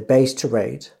has is a base to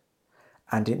raid,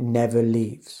 and it never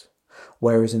leaves.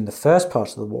 Whereas in the first part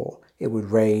of the war, it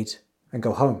would raid and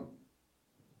go home.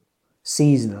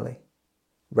 Seasonally,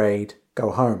 raid,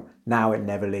 go home. Now it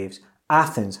never leaves.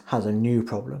 Athens has a new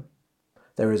problem.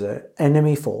 There is an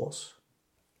enemy force,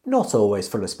 not always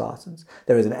full of Spartans.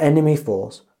 There is an enemy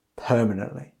force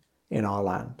permanently in our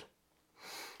land.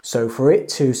 So for it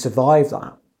to survive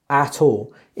that at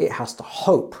all, it has to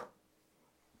hope,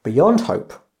 beyond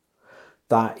hope,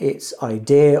 that its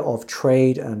idea of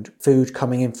trade and food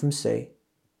coming in from sea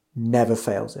never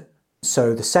fails it.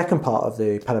 So the second part of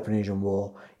the Peloponnesian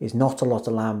War is not a lot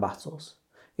of land battles.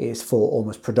 It is fought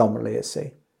almost predominantly at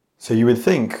sea. So you would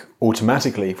think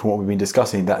automatically, from what we've been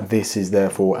discussing, that this is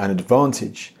therefore an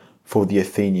advantage for the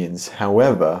Athenians.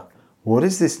 However, what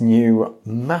is this new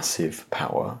massive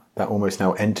power that almost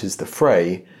now enters the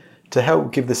fray to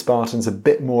help give the Spartans a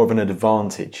bit more of an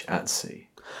advantage at sea?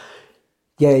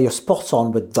 Yeah, you're spot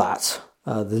on with that.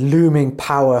 The looming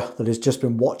power that has just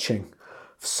been watching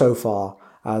so far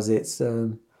as its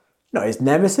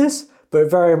nemesis, but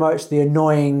very much the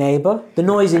annoying neighbour, the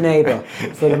noisy neighbour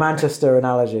for the Manchester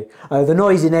analogy, the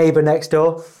noisy neighbour next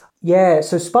door. Yeah,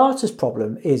 so Sparta's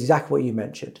problem is exactly what you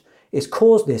mentioned. It's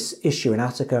caused this issue in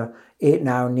Attica. It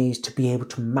now needs to be able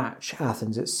to match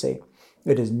Athens at sea.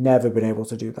 It has never been able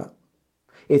to do that.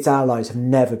 Its allies have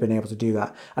never been able to do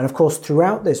that. And of course,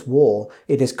 throughout this war,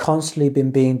 it has constantly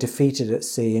been being defeated at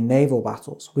sea in naval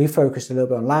battles. We focused a little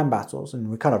bit on land battles, and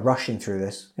we're kind of rushing through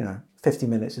this. 50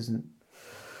 minutes isn't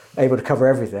able to cover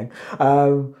everything.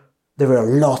 There are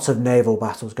a lot of naval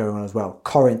battles going on as well.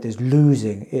 Corinth is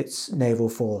losing its naval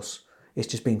force. It's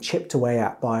just being chipped away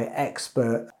at by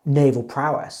expert naval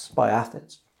prowess by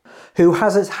Athens, who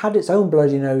has had its own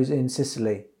bloody nose in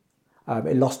Sicily.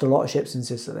 It lost a lot of ships in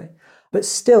Sicily. But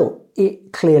still,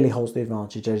 it clearly holds the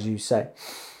advantage, as you say.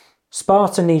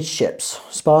 Sparta needs ships.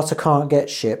 Sparta can't get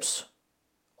ships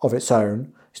of its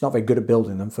own. It's not very good at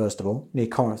building them, first of all. You need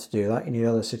Corinth to do that. You need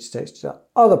other city-states to do that.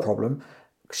 Other problem,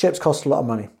 ships cost a lot of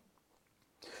money.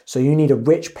 So you need a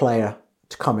rich player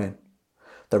to come in.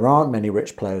 There aren't many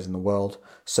rich players in the world.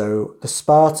 So the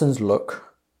Spartans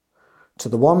look to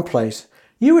the one place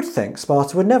you would think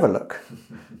Sparta would never look.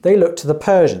 They look to the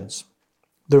Persians,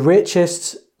 the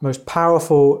richest, most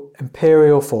powerful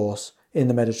imperial force in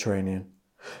the Mediterranean,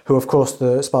 who of course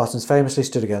the Spartans famously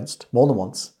stood against more than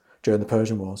once during the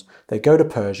Persian Wars. They go to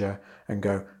Persia and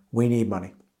go, we need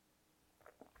money.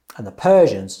 And the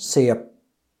Persians see a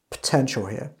potential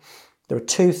here. There are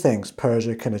two things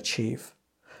Persia can achieve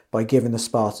by giving the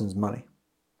Spartans money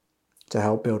to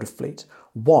help build a fleet.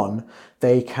 One,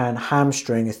 they can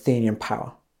hamstring Athenian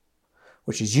power,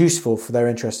 which is useful for their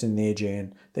interest in the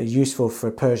Aegean. They're useful for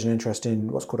Persian interest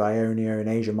in what's called Ionia in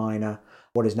Asia Minor,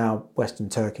 what is now Western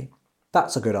Turkey.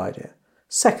 That's a good idea.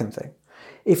 Second thing,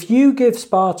 if you give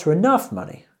Sparta enough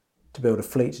money to build a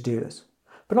fleet to do this,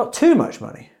 but not too much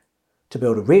money to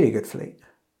build a really good fleet,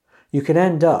 you can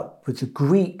end up with the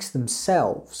Greeks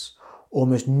themselves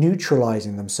almost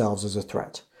neutralizing themselves as a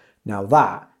threat. Now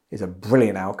that is a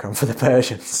brilliant outcome for the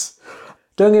Persians.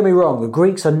 Don't get me wrong, the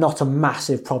Greeks are not a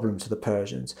massive problem to the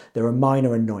Persians. They're a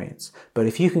minor annoyance. But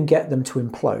if you can get them to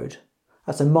implode,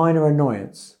 that's a minor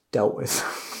annoyance dealt with.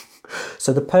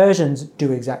 So the Persians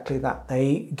do exactly that.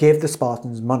 They give the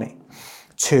Spartans money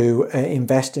to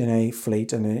invest in a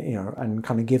fleet and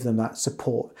kind of give them that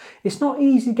support. It's not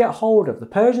easy to get hold of. The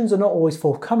Persians are not always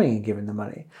forthcoming in giving the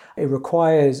money. It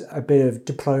requires a bit of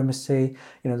diplomacy.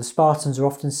 The Spartans are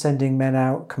often sending men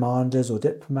out, commanders or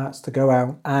diplomats, to go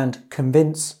out and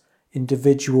convince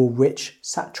individual rich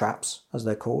satraps, as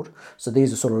they're called. So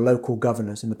these are sort of local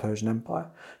governors in the Persian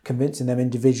Empire, convincing them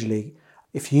individually,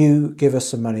 if you give us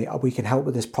some money, we can help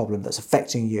with this problem that's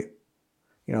affecting you.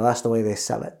 That's the way they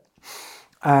sell it.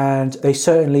 And they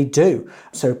certainly do.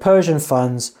 So Persian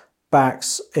funds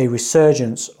backs a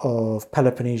resurgence of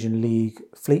Peloponnesian League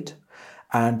fleet,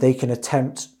 and they can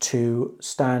attempt to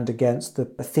stand against the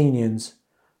Athenians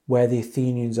where the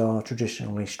Athenians are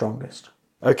traditionally strongest.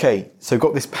 Okay, so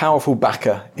got this powerful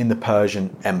backer in the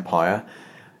Persian Empire.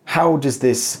 How does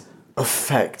this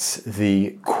affect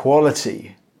the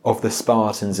quality of the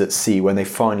Spartans at sea when they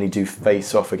finally do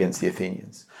face off against the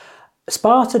Athenians?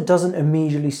 Sparta doesn't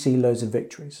immediately see loads of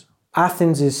victories.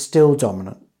 Athens is still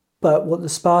dominant, but what the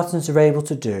Spartans are able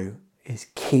to do is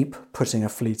keep putting a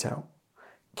fleet out,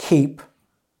 keep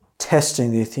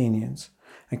testing the Athenians,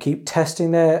 and keep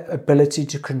testing their ability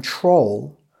to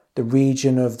control the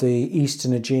region of the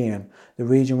Eastern Aegean, the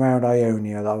region around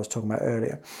Ionia that I was talking about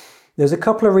earlier. There's a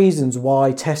couple of reasons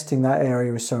why testing that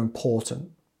area is so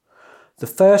important. The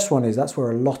first one is that's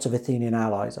where a lot of Athenian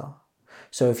allies are.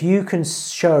 So if you can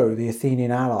show the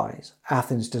Athenian allies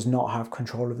Athens does not have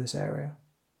control of this area,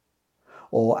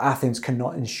 or Athens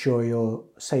cannot ensure your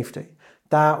safety,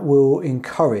 that will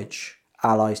encourage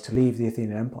allies to leave the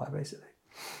Athenian Empire, basically.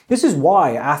 This is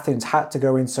why Athens had to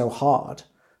go in so hard.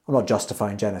 I'm not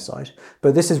justifying genocide,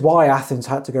 but this is why Athens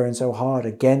had to go in so hard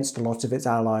against a lot of its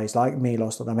allies, like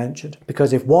Milos that I mentioned.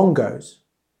 Because if one goes,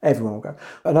 everyone will go.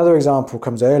 Another example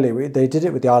comes earlier. They did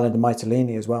it with the island of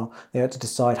Mytilene as well. They had to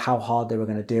decide how hard they were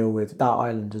going to deal with that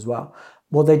island as well.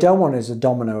 What they don't want is a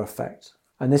domino effect.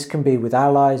 And this can be with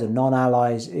allies and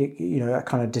non-allies, a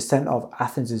kind of descent of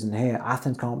Athens isn't here.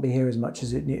 Athens can't be here as much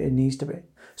as it needs to be.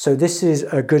 So this is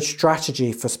a good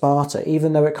strategy for Sparta,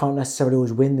 even though it can't necessarily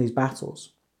always win these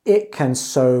battles. It can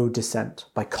sow dissent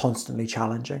by constantly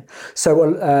challenging.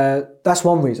 So that's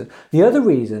one reason. The other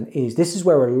reason is this is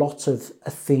where a lot of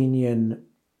Athenian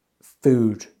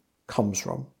food comes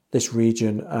from, this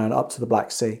region and up to the Black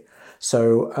Sea.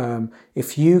 So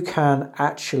if you can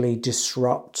actually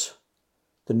disrupt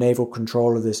the naval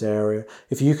control of this area,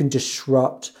 if you can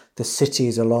disrupt the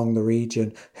cities along the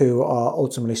region who are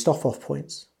ultimately stop-off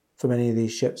points for many of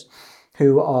these ships,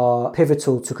 who are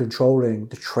pivotal to controlling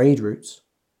the trade routes,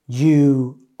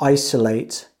 you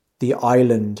isolate the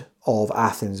island of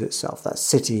Athens itself, that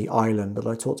city island that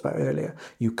I talked about earlier.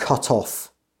 You cut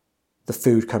off the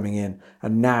food coming in,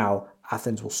 and now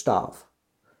Athens will starve.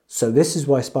 So this is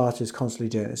why Sparta is constantly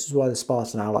doing it. This is why the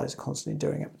Spartan allies are constantly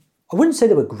doing it. I wouldn't say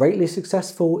they were greatly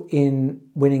successful in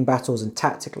winning battles and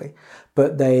tactically,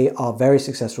 but they are very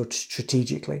successful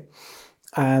strategically.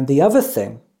 And the other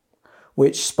thing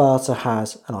which Sparta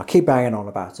has, and I'll keep banging on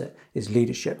about it, is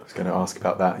leadership. I was going to ask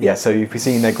about that. Yeah, so you've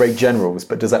seen they're great generals,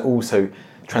 but does that also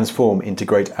transform into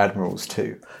great admirals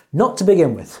too? Not to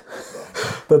begin with.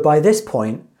 But by this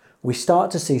point, we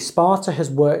start to see Sparta has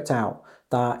worked out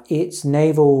that its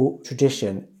naval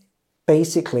tradition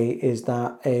basically is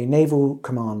that a naval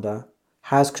commander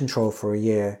has control for a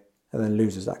year and then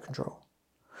loses that control.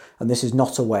 And this is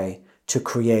not a way to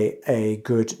create a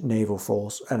good naval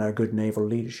force and a good naval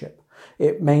leadership.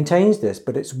 It maintains this,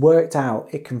 but it's worked out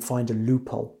it can find a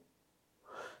loophole.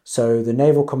 So the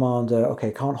naval commander,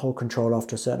 can't hold control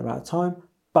after a certain amount of time,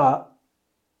 but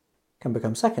can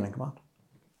become second in command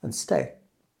and stay.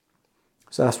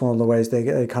 So that's one of the ways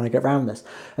they kind of get around this.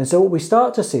 And so what we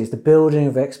start to see is the building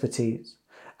of expertise.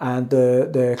 And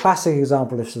the classic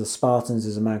example of the Spartans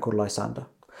is a man called Lysander.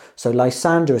 So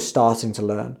Lysander is starting to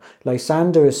learn.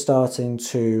 Lysander is starting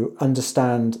to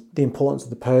understand the importance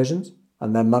of the Persians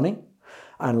and their money.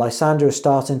 And Lysander is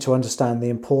starting to understand the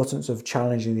importance of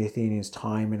challenging the Athenians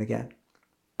time and again.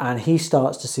 And he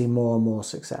starts to see more and more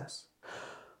success.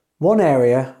 One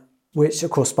area, which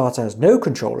of course Sparta has no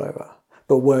control over,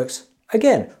 but works,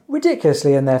 again,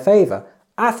 ridiculously in their favour,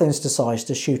 Athens decides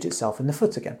to shoot itself in the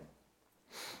foot again.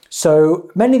 So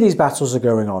many of these battles are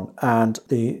going on, and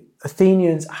the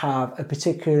Athenians have a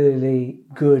particularly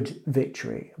good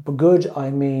victory. But good,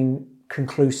 I mean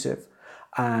conclusive.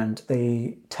 And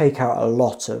they take out a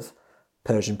lot of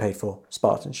Persian paid-for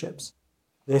Spartan ships.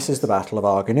 This is the Battle of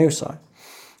Arginusae.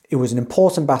 It was an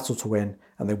important battle to win,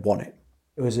 and they won it.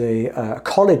 It was a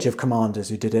college of commanders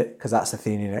who did it, because that's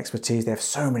Athenian expertise. They have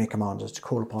so many commanders to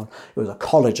call upon. It was a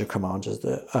college of commanders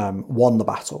that won the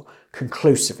battle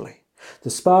conclusively. The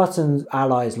Spartan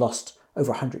allies lost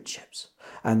over 100 ships,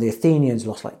 and the Athenians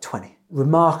lost like 20.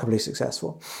 Remarkably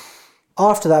successful.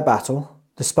 After that battle,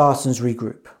 the Spartans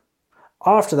regroup.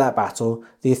 After that battle,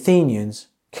 the Athenians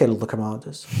kill the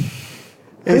commanders.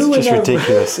 It's just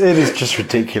ridiculous. It is just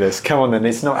ridiculous. Come on then,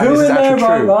 it's not. Who this is in their actually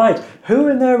right true. mind? Who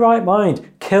in their right mind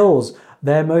kills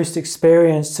their most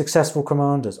experienced, successful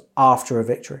commanders after a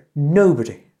victory?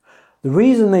 Nobody. The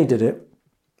reason they did it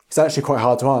is actually quite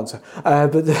hard to answer.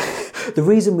 But the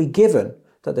reason we given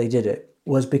that they did it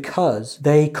was because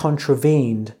they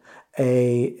contravened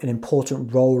an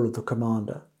important role of the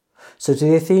commander. So to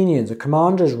the Athenians, a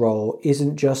commander's role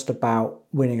isn't just about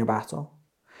winning a battle.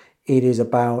 It is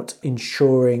about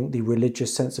ensuring the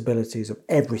religious sensibilities of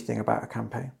everything about a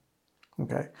campaign.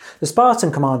 Okay. The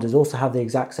Spartan commanders also have the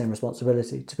exact same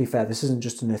responsibility. To be fair, this isn't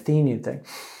just an Athenian thing.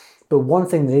 But one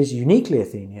thing that is uniquely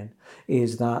Athenian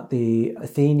is that the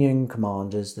Athenian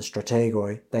commanders, the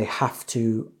strategoi, they have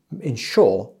to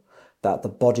ensure that the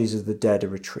bodies of the dead are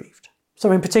retrieved.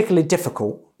 Something particularly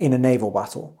difficult in a naval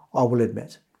battle, I will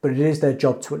admit, but it is their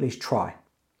job to at least try.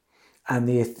 And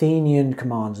the Athenian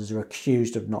commanders are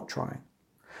accused of not trying.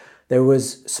 There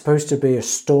was supposed to be a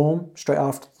storm straight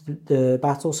after the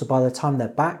battle, so by the time they're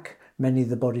back, many of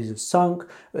the bodies have sunk.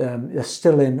 They're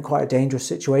still in quite a dangerous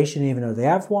situation, even though they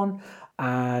have one,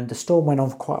 and the storm went on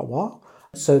for quite a while.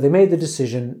 So they made the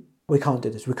decision, we can't do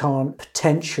this. We can't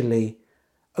potentially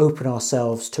open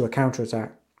ourselves to a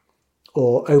counterattack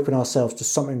or open ourselves to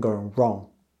something going wrong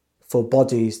for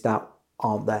bodies that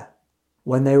aren't there.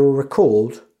 When they were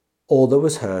recalled, all that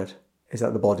was heard is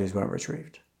that the bodies weren't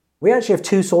retrieved. We actually have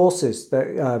two sources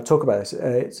that talk about this.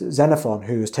 It's Xenophon,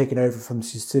 who has taken over from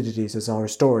Thucydides as our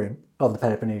historian of the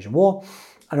Peloponnesian War,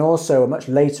 and also a much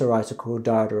later writer called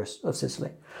Diodorus of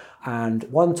Sicily. And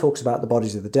one talks about the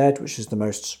bodies of the dead, which is the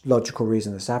most logical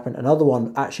reason this happened. Another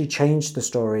one actually changed the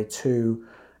story to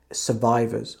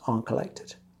survivors aren't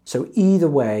collected. So either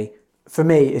way, for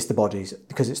me, it's the bodies,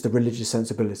 because it's the religious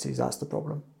sensibilities, that's the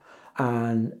problem.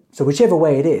 And so whichever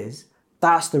way it is,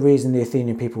 that's the reason the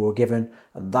Athenian people were given,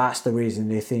 and that's the reason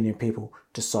the Athenian people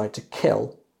decide to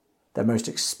kill their most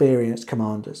experienced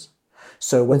commanders.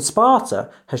 So when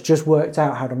Sparta has just worked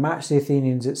out how to match the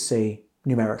Athenians at sea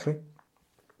numerically,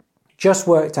 just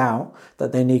worked out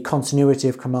that they need continuity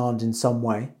of command in some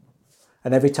way,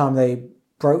 and every time they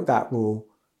broke that rule,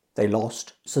 they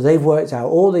lost. So they've worked out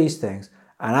all these things,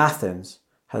 and Athens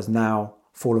has now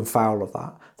fallen foul of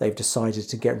that. They've decided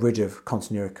to get rid of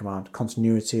continuity of command,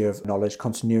 continuity of knowledge,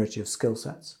 continuity of skill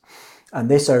sets. And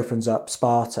this opens up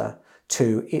Sparta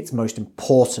to its most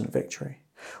important victory,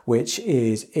 which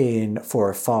is in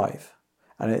 405.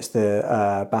 And it's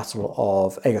the Battle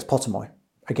of Aegospotami.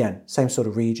 Again, same sort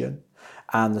of region.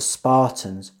 And the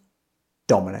Spartans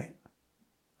dominate.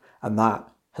 And that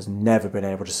has never been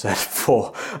able to set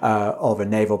for of a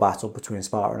naval battle between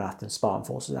Sparta and Athens, Spartan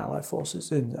forces and Allied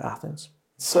forces in Athens.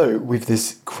 So, with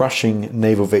this crushing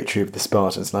naval victory of the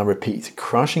Spartans, and I repeat,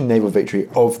 crushing naval victory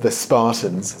of the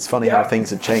Spartans, it's funny how things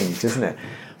have changed, isn't it?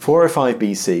 405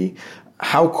 BC,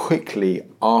 how quickly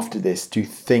after this do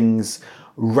things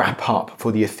wrap up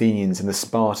for the Athenians and the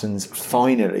Spartans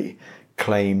finally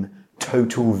claim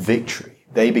total victory?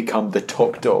 They become the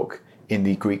top dog in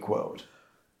the Greek world.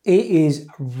 It is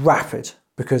rapid,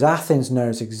 because Athens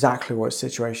knows exactly what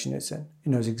situation it's in. It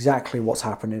knows exactly what's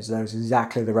happened. It knows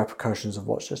exactly the repercussions of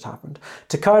what's just happened.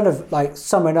 To kind of like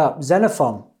sum it up,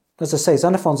 Xenophon, as I say,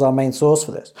 Xenophon's our main source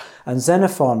for this. And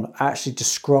Xenophon actually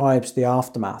describes the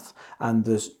aftermath and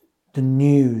the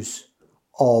news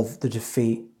of the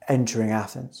defeat entering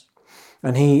Athens.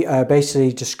 And he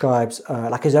basically describes,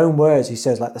 like his own words, he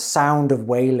says, like the sound of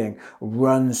wailing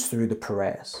runs through the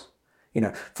Piraeus.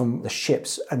 From the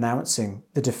ships announcing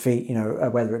the defeat,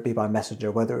 whether it be by messenger,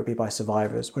 whether it be by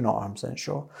survivors, we're not 100%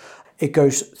 sure. It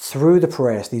goes through the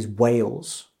Piraeus, these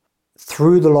wails,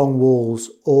 through the long walls,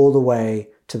 all the way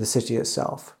to the city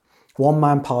itself. One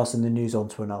man passing the news on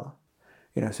to another.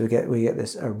 So we get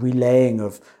this relaying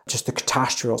of just the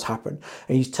catastrophe that's happened.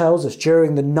 And he tells us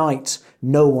during the night,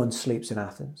 no one sleeps in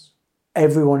Athens.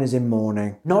 Everyone is in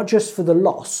mourning, not just for the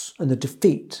loss and the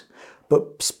defeat,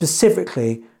 but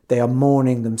specifically they are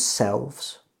mourning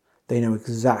themselves. They know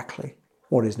exactly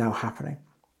what is now happening.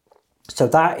 So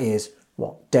that is,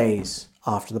 days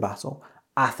after the battle.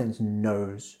 Athens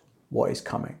knows what is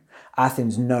coming.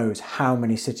 Athens knows how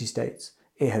many city-states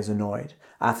it has annoyed.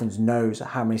 Athens knows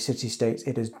how many city-states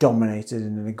it has dominated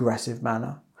in an aggressive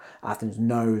manner. Athens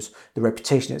knows the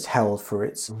reputation it's held for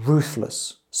its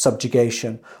ruthless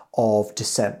subjugation of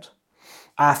dissent.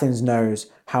 Athens knows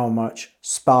how much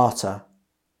Sparta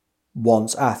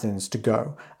wants Athens to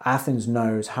go. Athens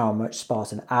knows how much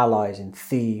Spartan allies in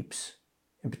Thebes,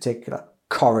 in particular,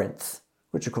 Corinth,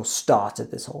 which of course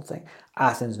started this whole thing.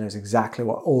 Athens knows exactly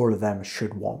what all of them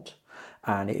should want,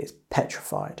 and it is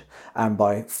petrified. And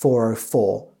by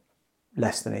 404,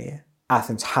 less than a year,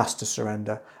 Athens has to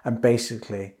surrender and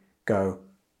basically go,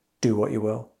 do what you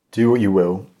will. Do what you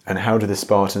will. And how do the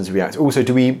Spartans react? Also,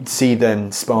 do we see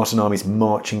then Spartan armies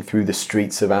marching through the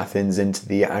streets of Athens into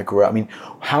the agora? I mean,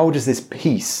 how does this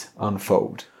peace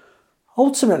unfold?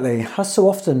 Ultimately, as so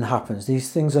often happens,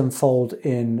 these things unfold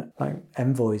in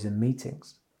envoys and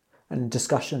meetings and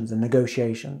discussions and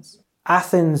negotiations.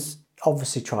 Athens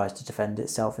obviously tries to defend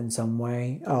itself in some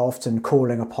way, often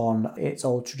calling upon its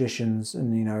old traditions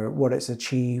and what it's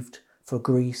achieved for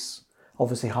Greece.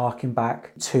 Obviously harking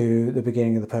back to the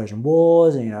beginning of the Persian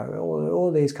Wars, and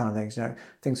all these kind of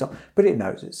things, but it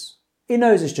knows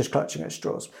it's just clutching at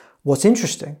straws. What's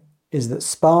interesting is that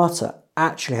Sparta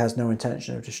actually has no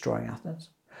intention of destroying Athens.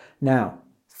 Now,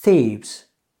 Thebes,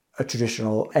 a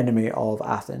traditional enemy of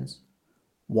Athens,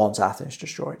 wants Athens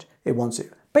destroyed. It wants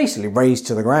it basically razed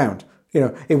to the ground.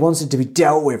 It wants it to be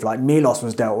dealt with like Milos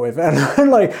was dealt with,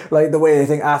 and like the way they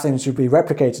think Athens should be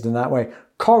replicated in that way.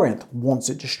 Corinth wants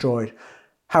it destroyed.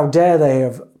 How dare they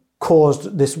have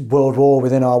caused this world war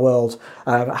within our world?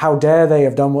 How dare they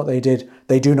have done what they did?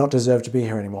 They do not deserve to be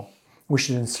here anymore. We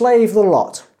should enslave the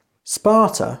lot.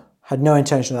 Sparta had no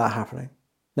intention of that happening.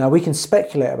 Now we can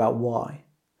speculate about why.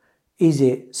 Is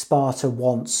it Sparta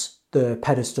wants the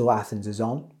pedestal Athens is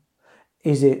on?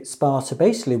 Is it Sparta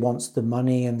basically wants the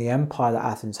money and the empire that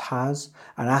Athens has,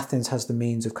 and Athens has the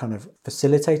means of kind of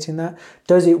facilitating that?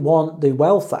 Does it want the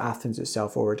wealth that Athens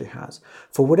itself already has?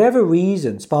 For whatever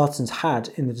reason Spartans had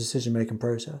in the decision-making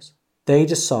process, they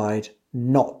decide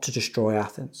not to destroy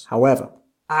Athens. However,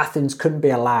 Athens couldn't be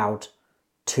allowed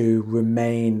to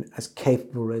remain as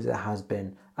capable as it has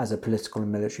been as a political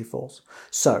and military force.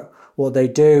 So what they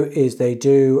do is they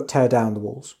do tear down the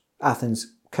walls.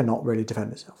 Athens cannot really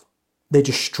defend itself. They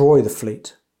destroy the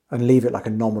fleet and leave it like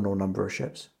a nominal number of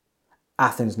ships.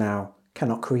 Athens now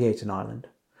cannot create an island.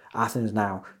 Athens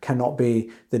now cannot be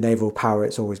the naval power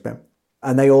it's always been.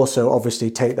 And they also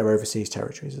obviously take their overseas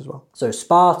territories as well. So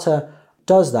Sparta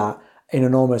does that in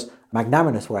an almost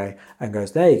magnanimous way and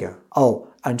goes, there you go. Oh,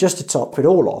 and just to top it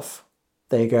all off,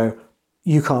 they go,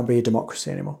 you can't be a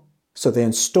democracy anymore. So they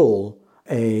install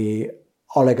a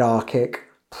oligarchic,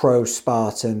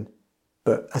 pro-Spartan,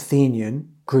 but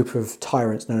Athenian group of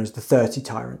tyrants known as the 30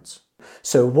 tyrants.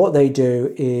 So what they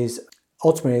do is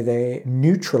ultimately they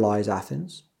neutralize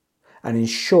Athens and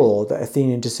ensure that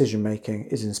Athenian decision-making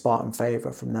is in Spartan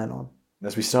favour from then on.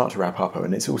 As we start to wrap up,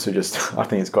 and it's also just, I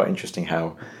think it's quite interesting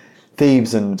how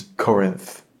Thebes and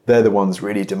Corinth, they're the ones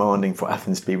really demanding for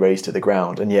Athens to be razed to the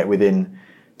ground, and yet within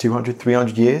 200,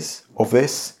 300 years of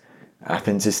this,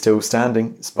 Athens is still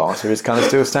standing, Sparta is kind of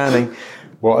still standing.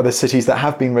 What are the cities that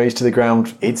have been razed to the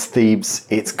ground? It's Thebes,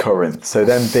 it's Corinth. So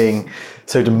them being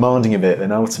so demanding of it,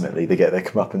 then ultimately they get their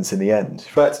comeuppance in the end.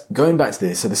 But going back to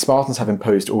this, so the Spartans have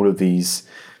imposed all of these,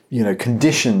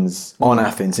 conditions on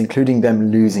Athens, including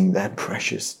them losing their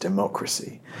precious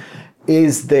democracy.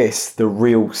 Is this the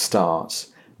real start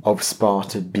of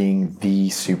Sparta being the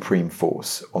supreme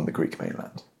force on the Greek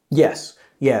mainland? Yes.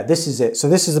 Yeah, this is it. So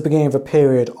this is the beginning of a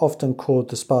period often called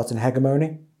the Spartan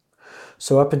hegemony.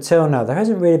 So up until now, there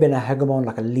hasn't really been a hegemon,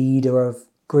 like a leader of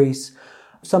Greece.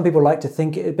 Some people like to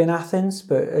think it had been Athens,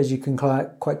 but as you can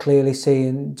quite clearly see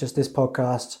in just this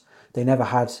podcast, they never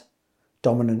had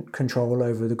dominant control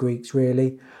over the Greeks,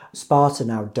 really. Sparta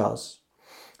now does.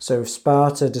 So if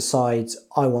Sparta decides,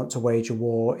 I want to wage a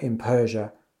war in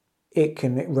Persia, it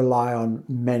can rely on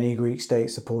many Greek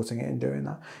states supporting it in doing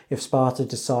that. If Sparta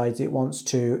decides it wants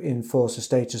to enforce a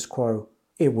status quo,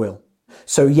 it will.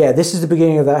 So yeah, this is the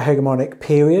beginning of that hegemonic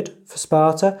period for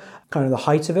Sparta, kind of the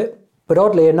height of it. But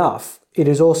oddly enough, it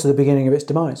is also the beginning of its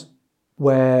demise,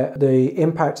 where the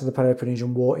impact of the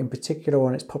Peloponnesian War, in particular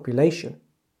on its population,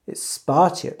 its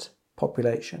Spartiate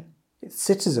population, its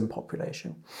citizen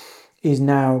population, is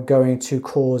now going to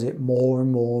cause it more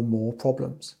and more and more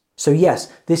problems. So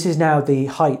yes, this is now the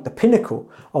height, the pinnacle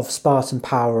of Spartan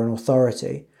power and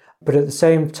authority, but at the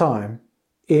same time,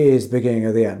 it is the beginning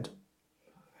of the end.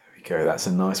 There we go, that's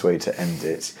a nice way to end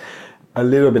it. A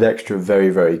little bit extra very,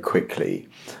 very quickly.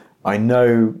 I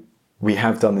know we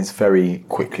have done this very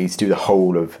quickly to do the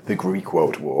whole of the Greek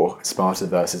World War, Sparta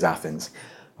versus Athens.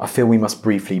 I feel we must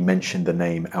briefly mention the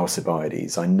name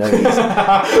Alcibiades. I know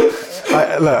I've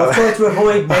tried to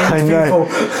avoid named people.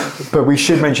 But we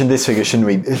should mention this figure, shouldn't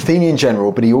we? Athenian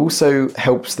general, but he also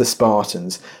helps the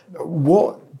Spartans.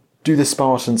 What do the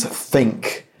Spartans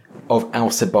think of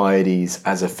Alcibiades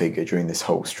as a figure during this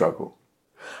whole struggle?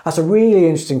 That's a really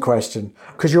interesting question,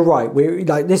 because you're right.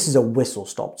 This is a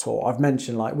whistle-stop tour. I've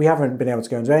mentioned we haven't been able to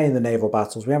go into any of the naval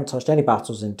battles. We haven't touched any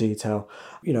battles in detail.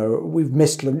 We've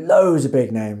missed loads of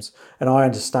big names, and I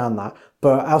understand that.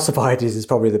 But Alcibiades is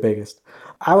probably the biggest.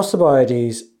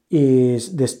 Alcibiades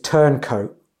is this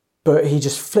turncoat, but he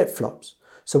just flip-flops.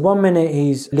 So one minute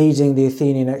he's leading the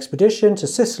Athenian expedition to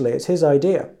Sicily. It's his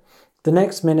idea. The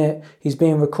next minute he's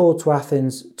being recalled to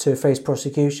Athens to face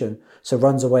prosecution, so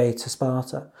runs away to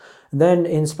Sparta. And then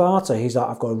in Sparta, he's like,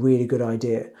 I've got a really good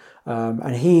idea.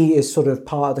 And he is sort of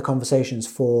part of the conversations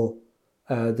for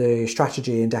the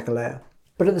strategy in Decelea.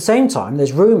 But at the same time,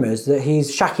 there's rumours that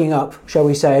he's shacking up, shall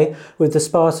we say, with the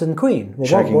Spartan queen.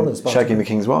 Well, one of the Spartan shagging the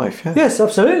king's wife, yeah. Yes,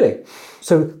 absolutely.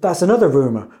 So that's another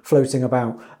rumour floating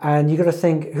about. And you've got to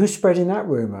think, who's spreading that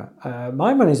rumour?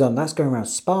 My money's on that's going around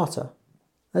Sparta.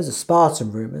 There's a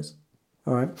Spartan rumours.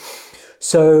 All right.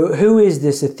 So who is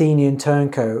this Athenian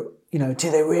turncoat? Do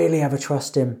they really ever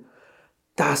trust him?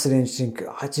 That's an interesting...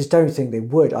 I just don't think they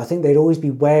would. I think they'd always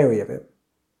be wary of him.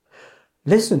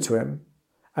 listen to him.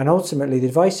 And ultimately, the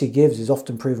advice he gives is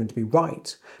often proven to be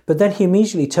right. But then he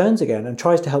immediately turns again and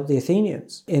tries to help the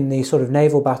Athenians in the sort of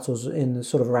naval battles in the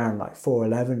sort of around like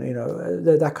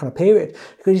 411, that kind of period.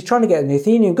 Because he's trying to get in the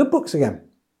Athenian good books again.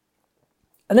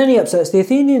 And then he upsets the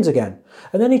Athenians again.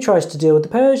 And then he tries to deal with the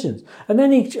Persians. And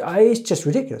then it's just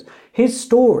ridiculous. His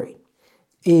story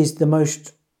is the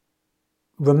most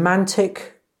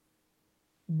romantic,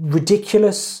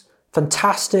 ridiculous,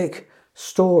 fantastic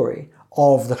story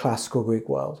of the classical Greek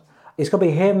world. It's got to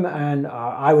be him and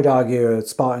I would argue a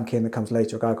Spartan king that comes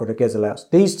later, a guy called Agesilaus.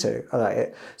 These two are like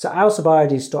it. So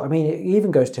Alcibiades' story, I mean, it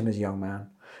even goes to him as a young man.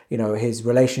 His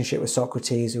relationship with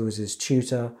Socrates, who was his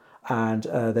tutor, and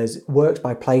there's works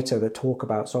by Plato that talk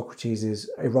about Socrates'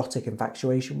 erotic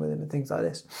infatuation with him and things like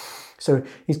this. So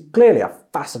he's clearly a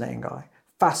fascinating guy,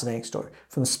 fascinating story.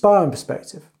 From the Spartan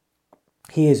perspective,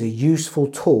 he is a useful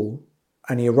tool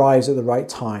and he arrives at the right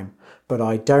time. But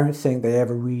I don't think they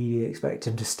ever really expect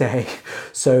him to stay.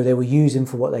 So they will use him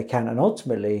for what they can. And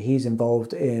ultimately, he's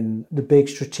involved in the big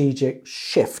strategic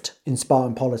shift in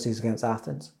Spartan policies against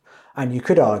Athens. And you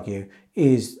could argue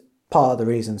is part of the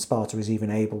reason Sparta is even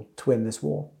able to win this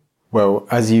war. Well,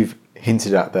 as you've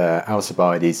hinted at there,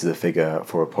 Alcibiades is a figure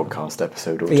for a podcast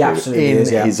episode or two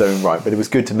his own right. But it was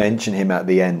good to mention him at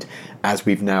the end as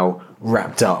we've now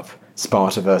wrapped up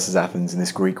Sparta versus Athens in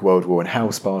this Greek World War and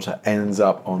how Sparta ends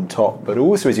up on top. But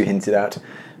also, as you hinted at,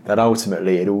 that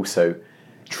ultimately it also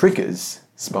triggers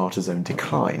Sparta's own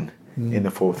decline in the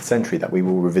 4th century that we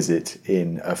will revisit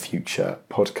in a future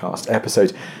podcast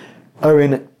episode.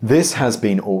 Owen, this has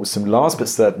been awesome. Last but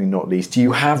certainly not least,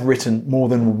 you have written more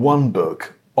than one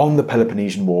book on the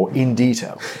Peloponnesian War in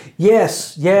detail.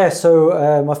 Yes, yeah.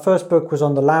 So my first book was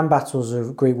on the land battles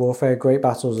of Greek warfare, great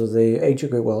battles of the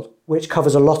ancient Greek world, which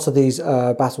covers a lot of these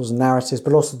battles and narratives,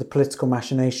 but also the political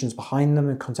machinations behind them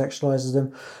and contextualizes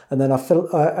them. And then I feel,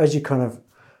 as you kind of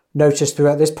noticed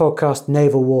throughout this podcast,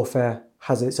 naval warfare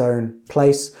has its own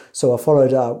place. So I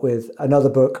followed it up with another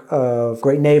book of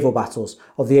great naval battles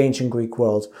of the ancient Greek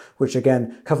world, which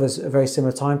again covers a very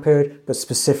similar time period, but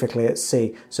specifically at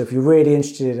sea. So if you're really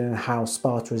interested in how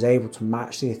Sparta is able to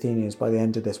match the Athenians by the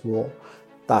end of this war,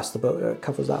 that's the book that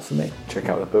covers that for me. Check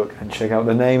out the book and check out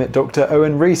the name, Dr.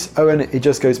 Owen Rees. Owen, it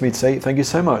just goes to me to say thank you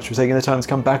so much for taking the time to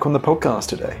come back on the podcast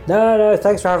today. No,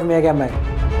 thanks for having me again, mate.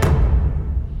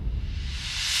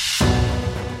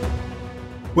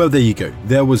 Well, there you go.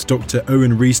 There was Dr.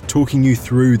 Owen Rees talking you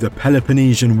through the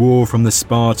Peloponnesian War from the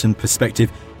Spartan perspective.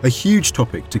 A huge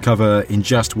topic to cover in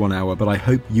just 1 hour, but I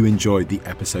hope you enjoyed the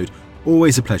episode.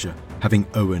 Always a pleasure having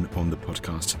Owen on the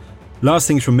podcast. Last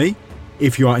things from me.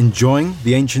 If you are enjoying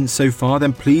The Ancients so far,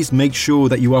 then please make sure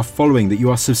that you are following, that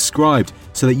you are subscribed,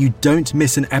 so that you don't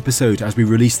miss an episode as we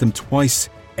release them twice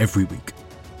every week.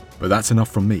 But that's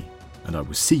enough from me, and I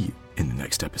will see you in the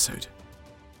next episode.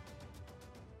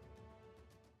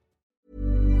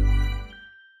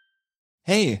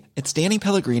 Hey, it's Danny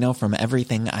Pellegrino from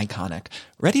Everything Iconic.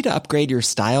 Ready to upgrade your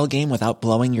style game without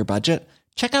blowing your budget?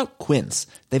 Check out Quince.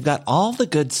 They've got all the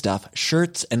good stuff,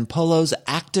 shirts and polos,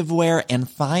 activewear, and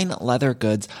fine leather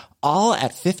goods, all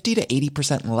at 50 to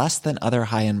 80% less than other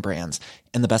high-end brands.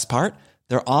 And the best part?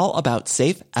 They're all about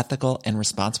safe, ethical, and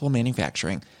responsible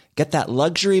manufacturing. Get that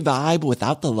luxury vibe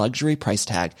without the luxury price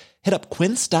tag. Hit up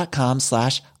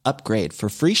quince.com/upgrade for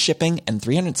free shipping and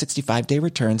 365-day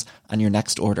returns on your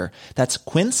next order. That's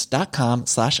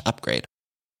quince.com/upgrade.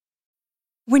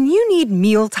 When you need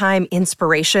mealtime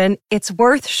inspiration, it's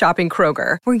worth shopping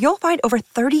Kroger, where you'll find over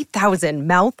 30,000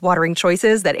 mouth-watering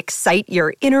choices that excite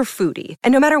your inner foodie.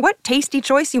 And no matter what tasty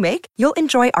choice you make, you'll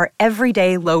enjoy our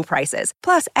everyday low prices,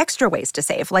 plus extra ways to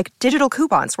save, like digital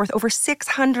coupons worth over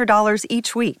 $600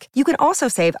 each week. You can also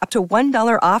save up to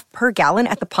 $1 off per gallon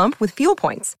at the pump with fuel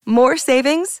points. More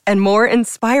savings and more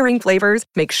inspiring flavors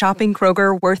make shopping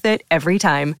Kroger worth it every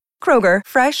time. Kroger,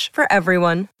 fresh for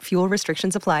everyone. Fuel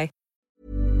restrictions apply.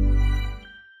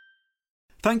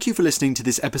 Thank you for listening to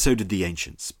this episode of The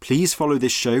Ancients. Please follow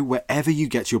this show wherever you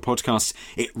get your podcasts.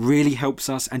 It really helps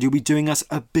us and you'll be doing us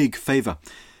a big favour.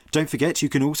 Don't forget, you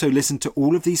can also listen to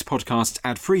all of these podcasts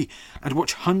ad-free and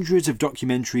watch hundreds of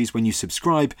documentaries when you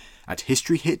subscribe at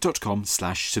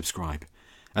historyhit.com/subscribe.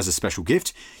 As a special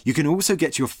gift, you can also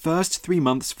get your first 3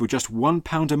 months for just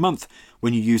 £1 a month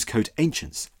when you use code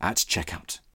ANCIENTS at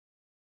checkout.